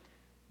them,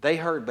 they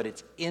hurt, but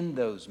it's in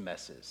those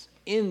messes,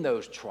 in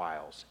those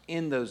trials,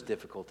 in those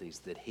difficulties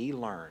that he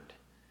learned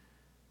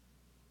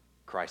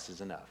Christ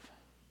is enough.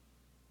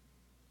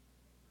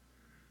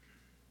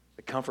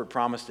 The comfort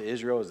promised to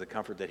Israel is the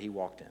comfort that he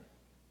walked in.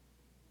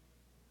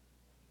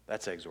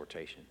 That's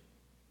exhortation.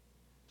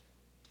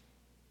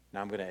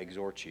 Now I'm going to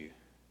exhort you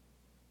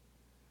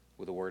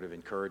with a word of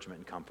encouragement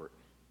and comfort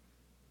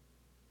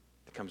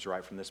that comes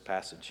right from this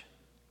passage.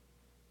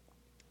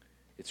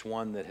 It's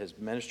one that has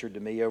ministered to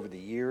me over the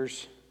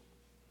years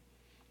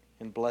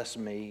and blessed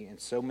me in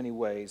so many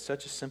ways.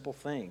 Such a simple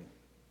thing,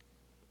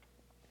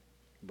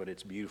 but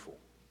it's beautiful.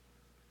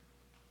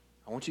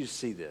 I want you to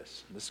see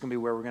this. This is going to be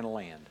where we're going to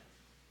land.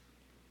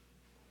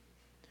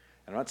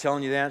 I'm not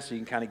telling you that so you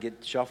can kind of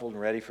get shuffled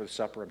and ready for the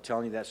supper. I'm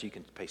telling you that so you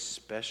can pay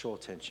special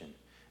attention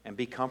and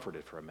be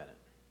comforted for a minute.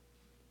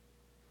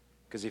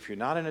 Because if you're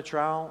not in a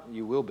trial,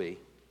 you will be.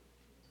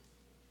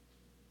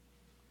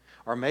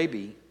 Or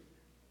maybe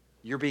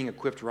you're being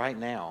equipped right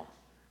now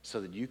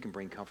so that you can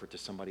bring comfort to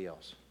somebody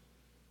else.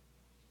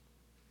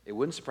 It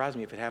wouldn't surprise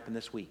me if it happened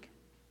this week.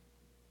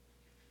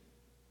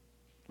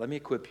 Let me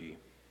equip you.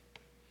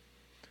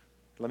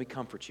 Let me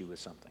comfort you with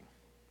something.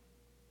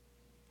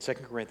 2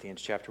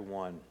 Corinthians chapter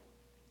 1,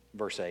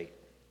 verse 8.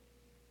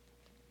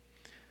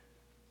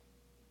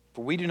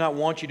 For we do not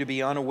want you to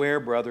be unaware,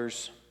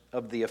 brothers,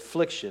 of the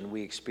affliction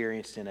we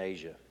experienced in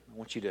Asia. I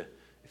want you to,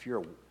 if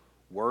you're a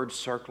word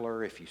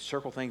circler, if you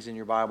circle things in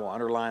your Bible,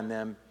 underline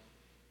them,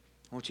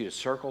 I want you to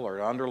circle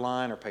or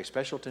underline or pay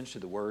special attention to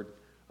the word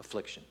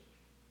affliction.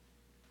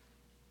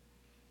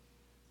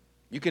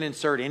 You can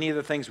insert any of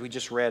the things we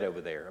just read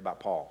over there about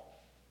Paul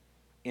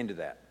into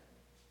that.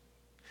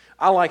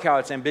 I like how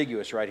it's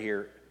ambiguous right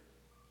here.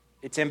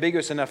 It's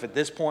ambiguous enough at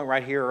this point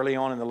right here early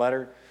on in the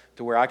letter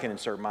to where I can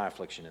insert my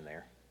affliction in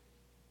there.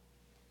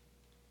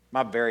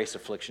 My various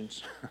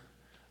afflictions.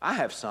 I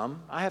have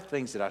some. I have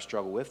things that I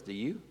struggle with. Do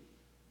you?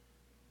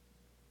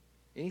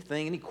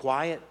 Anything, any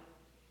quiet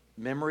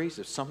memories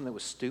of something that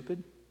was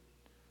stupid?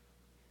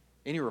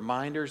 Any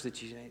reminders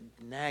that you,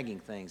 nagging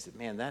things that,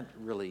 man, that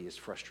really is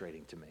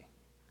frustrating to me?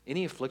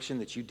 Any affliction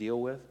that you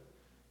deal with?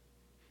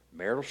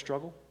 Marital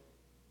struggle?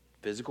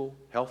 Physical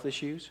health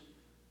issues?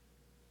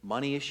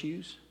 Money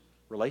issues?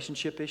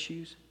 Relationship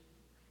issues?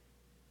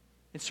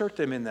 Insert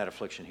them in that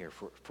affliction here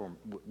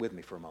with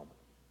me for a moment.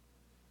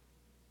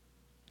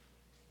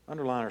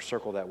 Underline or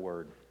circle that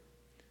word.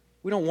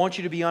 We don't want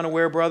you to be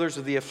unaware, brothers,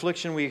 of the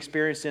affliction we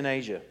experienced in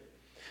Asia.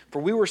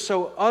 For we were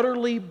so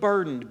utterly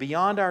burdened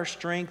beyond our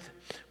strength,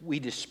 we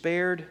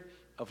despaired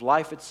of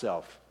life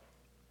itself.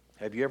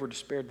 Have you ever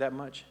despaired that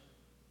much?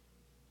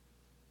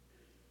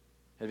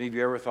 Have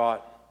you ever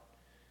thought,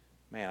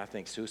 man, I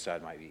think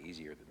suicide might be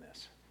easier than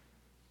this?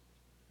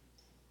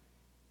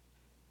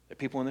 There are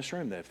people in this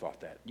room that have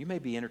thought that. You may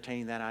be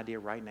entertaining that idea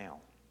right now.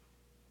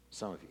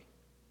 Some of you.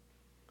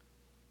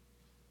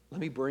 Let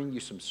me bring you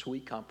some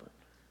sweet comfort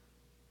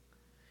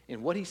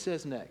in what he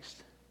says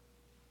next.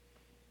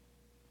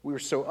 We were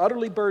so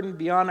utterly burdened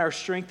beyond our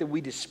strength that we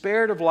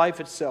despaired of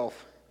life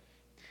itself.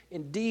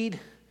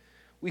 Indeed,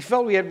 we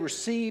felt we had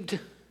received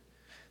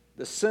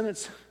the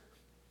sentence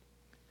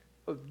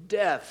of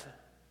death.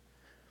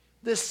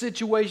 This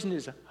situation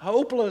is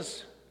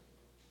hopeless.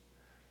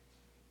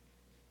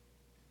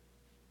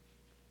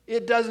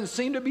 It doesn't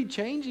seem to be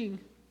changing.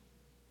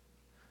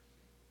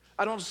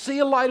 I don't see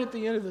a light at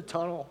the end of the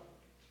tunnel.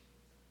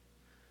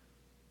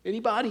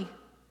 Anybody?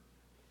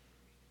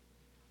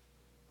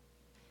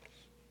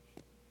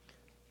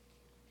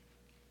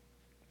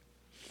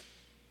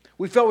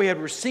 We felt we had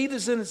received the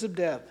sentence of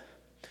death,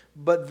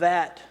 but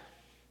that,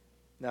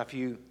 now if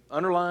you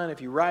underline,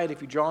 if you write,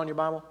 if you draw in your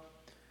Bible,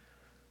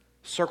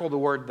 circle the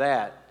word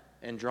that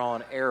and draw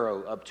an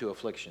arrow up to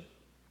affliction.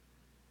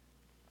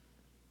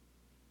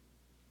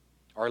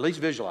 Or at least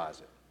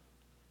visualize it.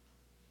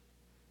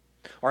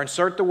 Or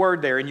insert the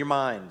word there in your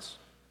minds.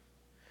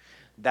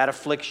 That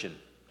affliction.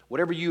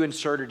 Whatever you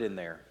inserted in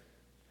there.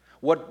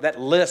 What that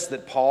list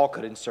that Paul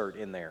could insert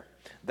in there.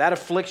 That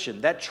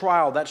affliction, that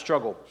trial, that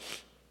struggle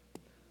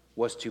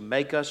was to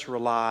make us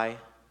rely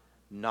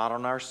not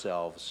on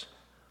ourselves,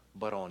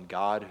 but on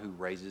God who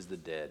raises the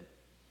dead.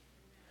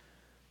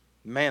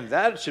 Man,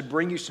 that should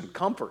bring you some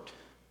comfort.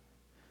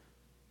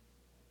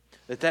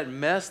 That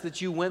mess that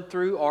you went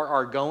through or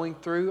are going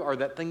through or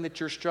that thing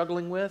that you're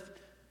struggling with,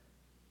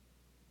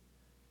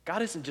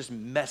 God isn't just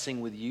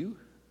messing with you.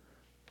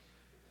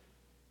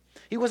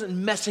 He wasn't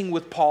messing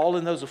with Paul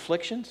in those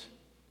afflictions.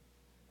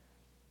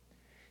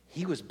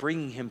 He was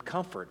bringing him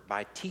comfort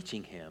by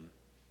teaching him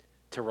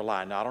to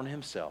rely not on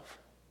himself,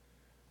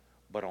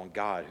 but on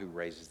God who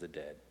raises the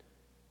dead.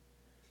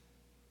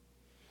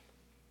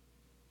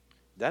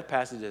 That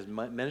passage has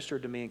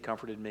ministered to me and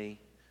comforted me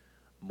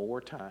more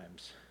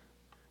times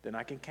than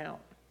I can count.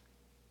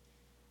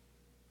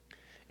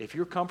 If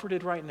you're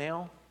comforted right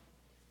now,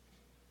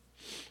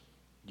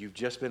 you've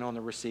just been on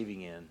the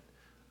receiving end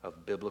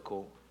of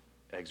biblical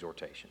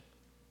exhortation.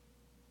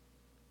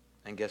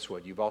 And guess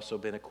what? You've also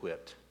been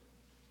equipped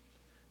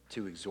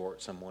to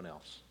exhort someone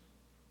else.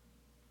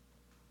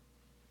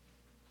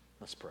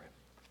 Let's pray.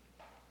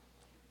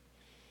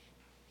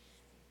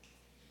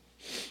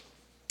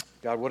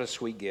 God, what a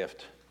sweet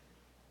gift.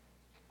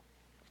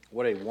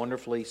 What a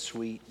wonderfully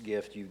sweet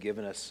gift you've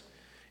given us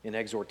in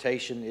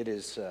exhortation. It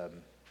is,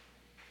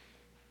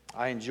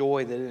 I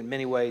enjoy that in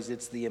many ways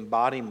it's the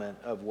embodiment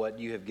of what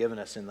you have given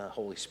us in the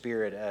Holy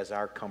Spirit as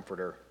our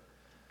comforter.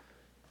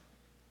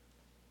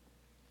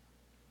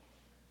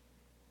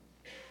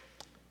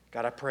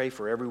 God, I pray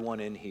for everyone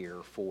in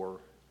here for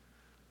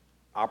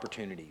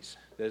opportunities.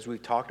 That as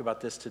we've talked about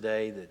this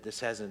today, that this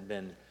hasn't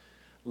been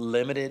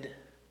limited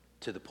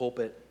to the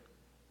pulpit.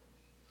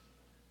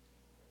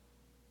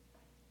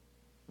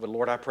 But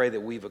Lord, I pray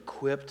that we've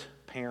equipped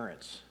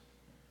parents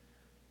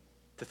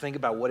to think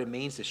about what it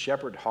means to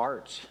shepherd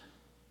hearts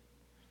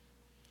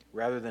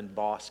rather than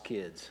boss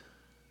kids.